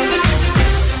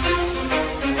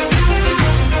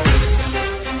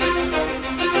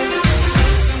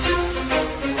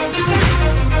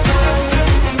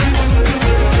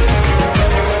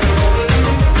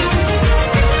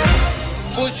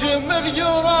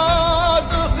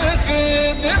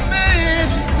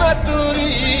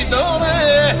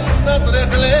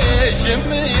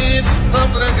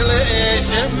نطرق ليش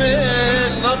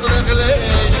من نطرق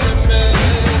ليش من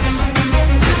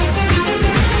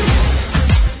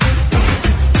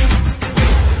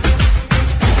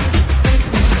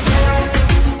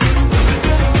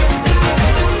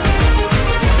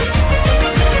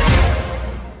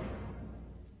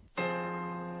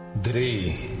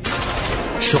دري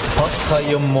شو بصخة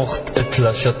يمخت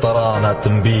اتلا شطرانة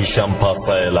تنبيشا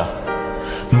مباصيلة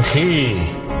مخي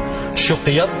شو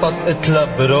قيطت اتلا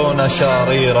برونة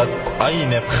شاريرة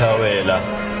عين بخويلة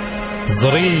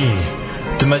زري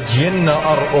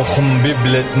تمجينا أرقخ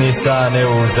مببلة نساني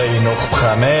وزينخ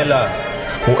بخميلة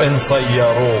وإن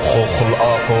صيروخ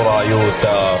الآخر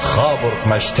رايوثا خابرك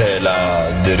مشتيلة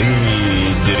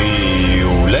دري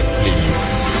ولكلي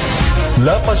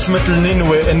لاقش مثل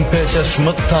نينوي ان بيش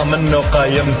شمطها منه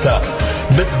قايمتا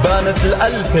بتبانت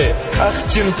القلبة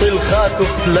اختمت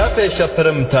الخاتف لا بيش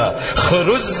برمتا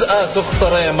خرز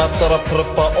تختري ما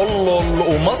تربربا الله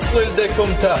ومصل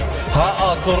لديكمتا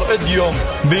ها اطر اديوم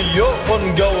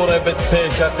بيوخن قوري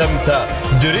بتبيش قمتا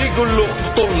دري قلو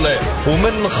قطلي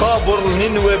ومن خابر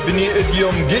نينوي بني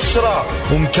اديوم قشرة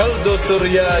ومكلدو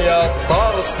سريايا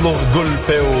طارس لغ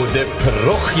قلبي ودب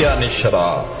الرخيا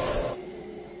نشرة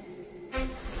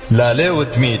لا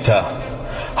ليوت ميتا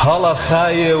هلا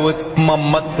خاية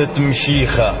وتممتت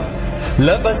مشيخة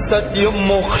لبست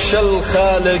يمخ شل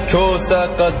خالي كوسا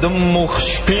قدمخ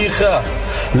شبيخة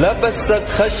لبست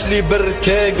خشلي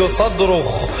بركيق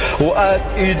وصدرخ وقات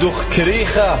ايدخ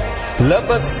كريخة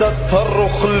لبست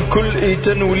طرخ الكل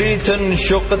ايتن وليتن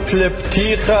شقت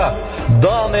لبتيخة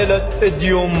ضانلت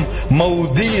اديوم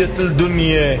مودية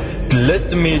الدنيا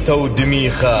تلتميتا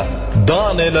ودميخة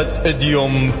ضانلت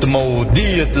اديوم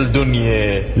مودية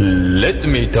الدنيا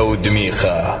لتميتا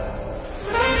ودميخة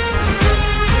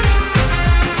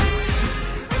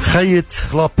خيت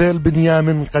خلابيل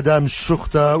بنيامن قدام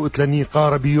الشخطة وتلني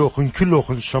قاربي يوخن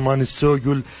كلوخن شمان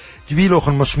السوجل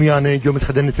جبيلوخن مشمياني يوم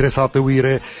تخدن تريسا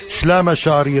طويرة شلامة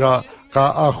شاريرة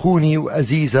قا آخوني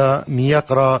وأزيزة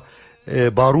ميقرة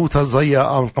باروتها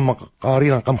زيا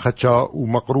قارينا قم خدشا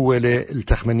ومقروة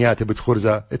للتخمنيات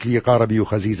بتخرزة اتلي قاربي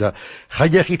وخزيزة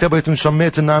خيخي تبيتن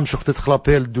شميت النام شخطة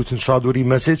خلابيل دوتن شادوري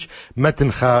مسج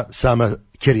متنخا سامة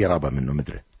كيري رابا منه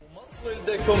مدري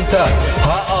كمتا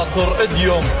ها اطر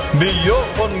اديوم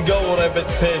بيوخن قوري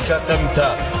بتبيش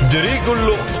قمتا دري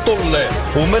قلو قطلي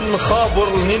ومن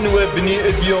خابر نينوي بني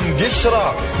اديوم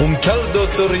قشرة ومكلدو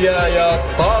سريايا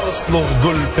طارس لغ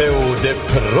قلبي ودب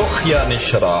الرخيا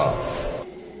نشرة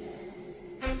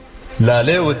لا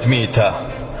ليوت ميتا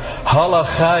هلا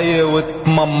خاية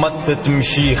وتممتت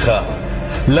مشيخة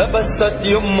لبست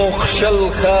يمخ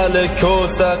شل خالي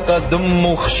كوسا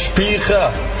قدمخ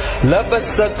شبيخة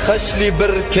لبست خشلي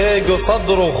بركيق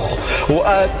وصدرخ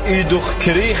وقات ايدخ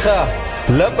كريخة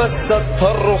لبست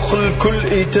طرخ الكل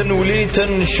ايتن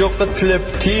وليتن شقت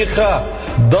لبتيخة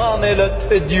ضانلت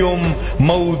اديوم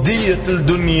مودية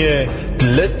الدنيا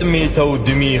تلتميتا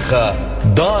ودميخة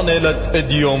ضانلت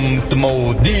اديوم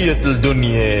مودية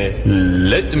الدنيا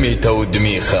لتميتا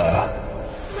ودميخة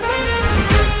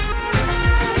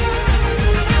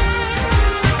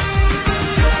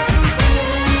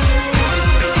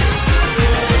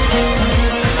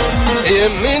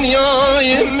يمين يا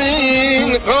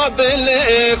يمين قابل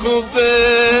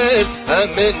خبيل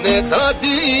أمن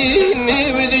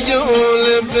تاديني وديول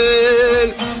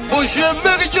بيل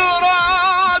وشمك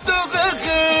جراد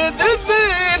وغخد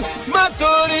بيل ما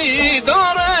تريد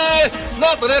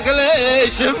نطرق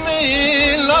ليش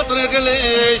ميل نطرق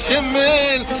ليش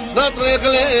ميل نطرق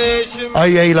ليش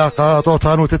أي علاقة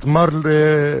توتانو تتمر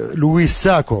لويس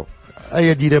ساكو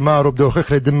أي ديرة ما رب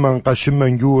دوخخ لدمن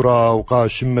قاشمن جورا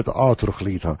وقاشمت آتر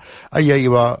خليتها أي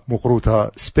إيوا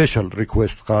مقروتها سبيشال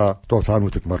ريكويست قا توتانو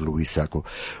تتمر لويساكو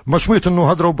مشميت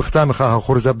إنه هدرو بختام خاها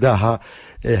خرزة بداها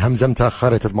همزمتها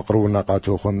خارت مقرون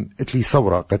ناقاتوخن اتلي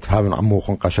صورة قد هاون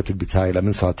عموخن قاشبت البتايلة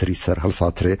من ساتري سر هل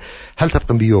ساتري هل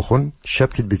تبقن بيوخن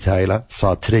شبت البتايلة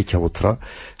ساتري كوترا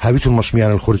هاويتو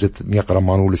المشميان الخرزة ميقرا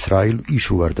مانول إسرائيل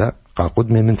إيشو وردا قا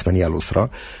قدمي من 8 الأسرة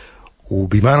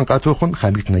وبما نقاتوخن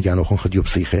خاميتنا جانوخن خديو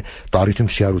بصيخه طاريتم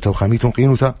شياروتا وخاميتم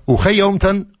قينوتا وخيا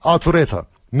أمتن آتوريتا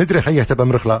مدري خيه تبا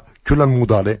مرخلا كل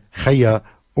المضالة خيا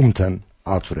أمتن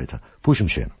آتوريتا بوش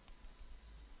مشينا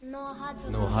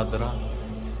نو هدرة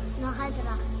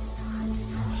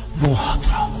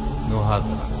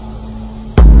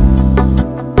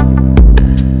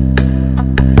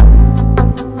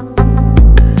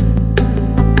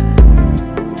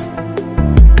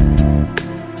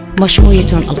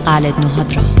مشموية القالد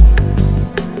نهضرة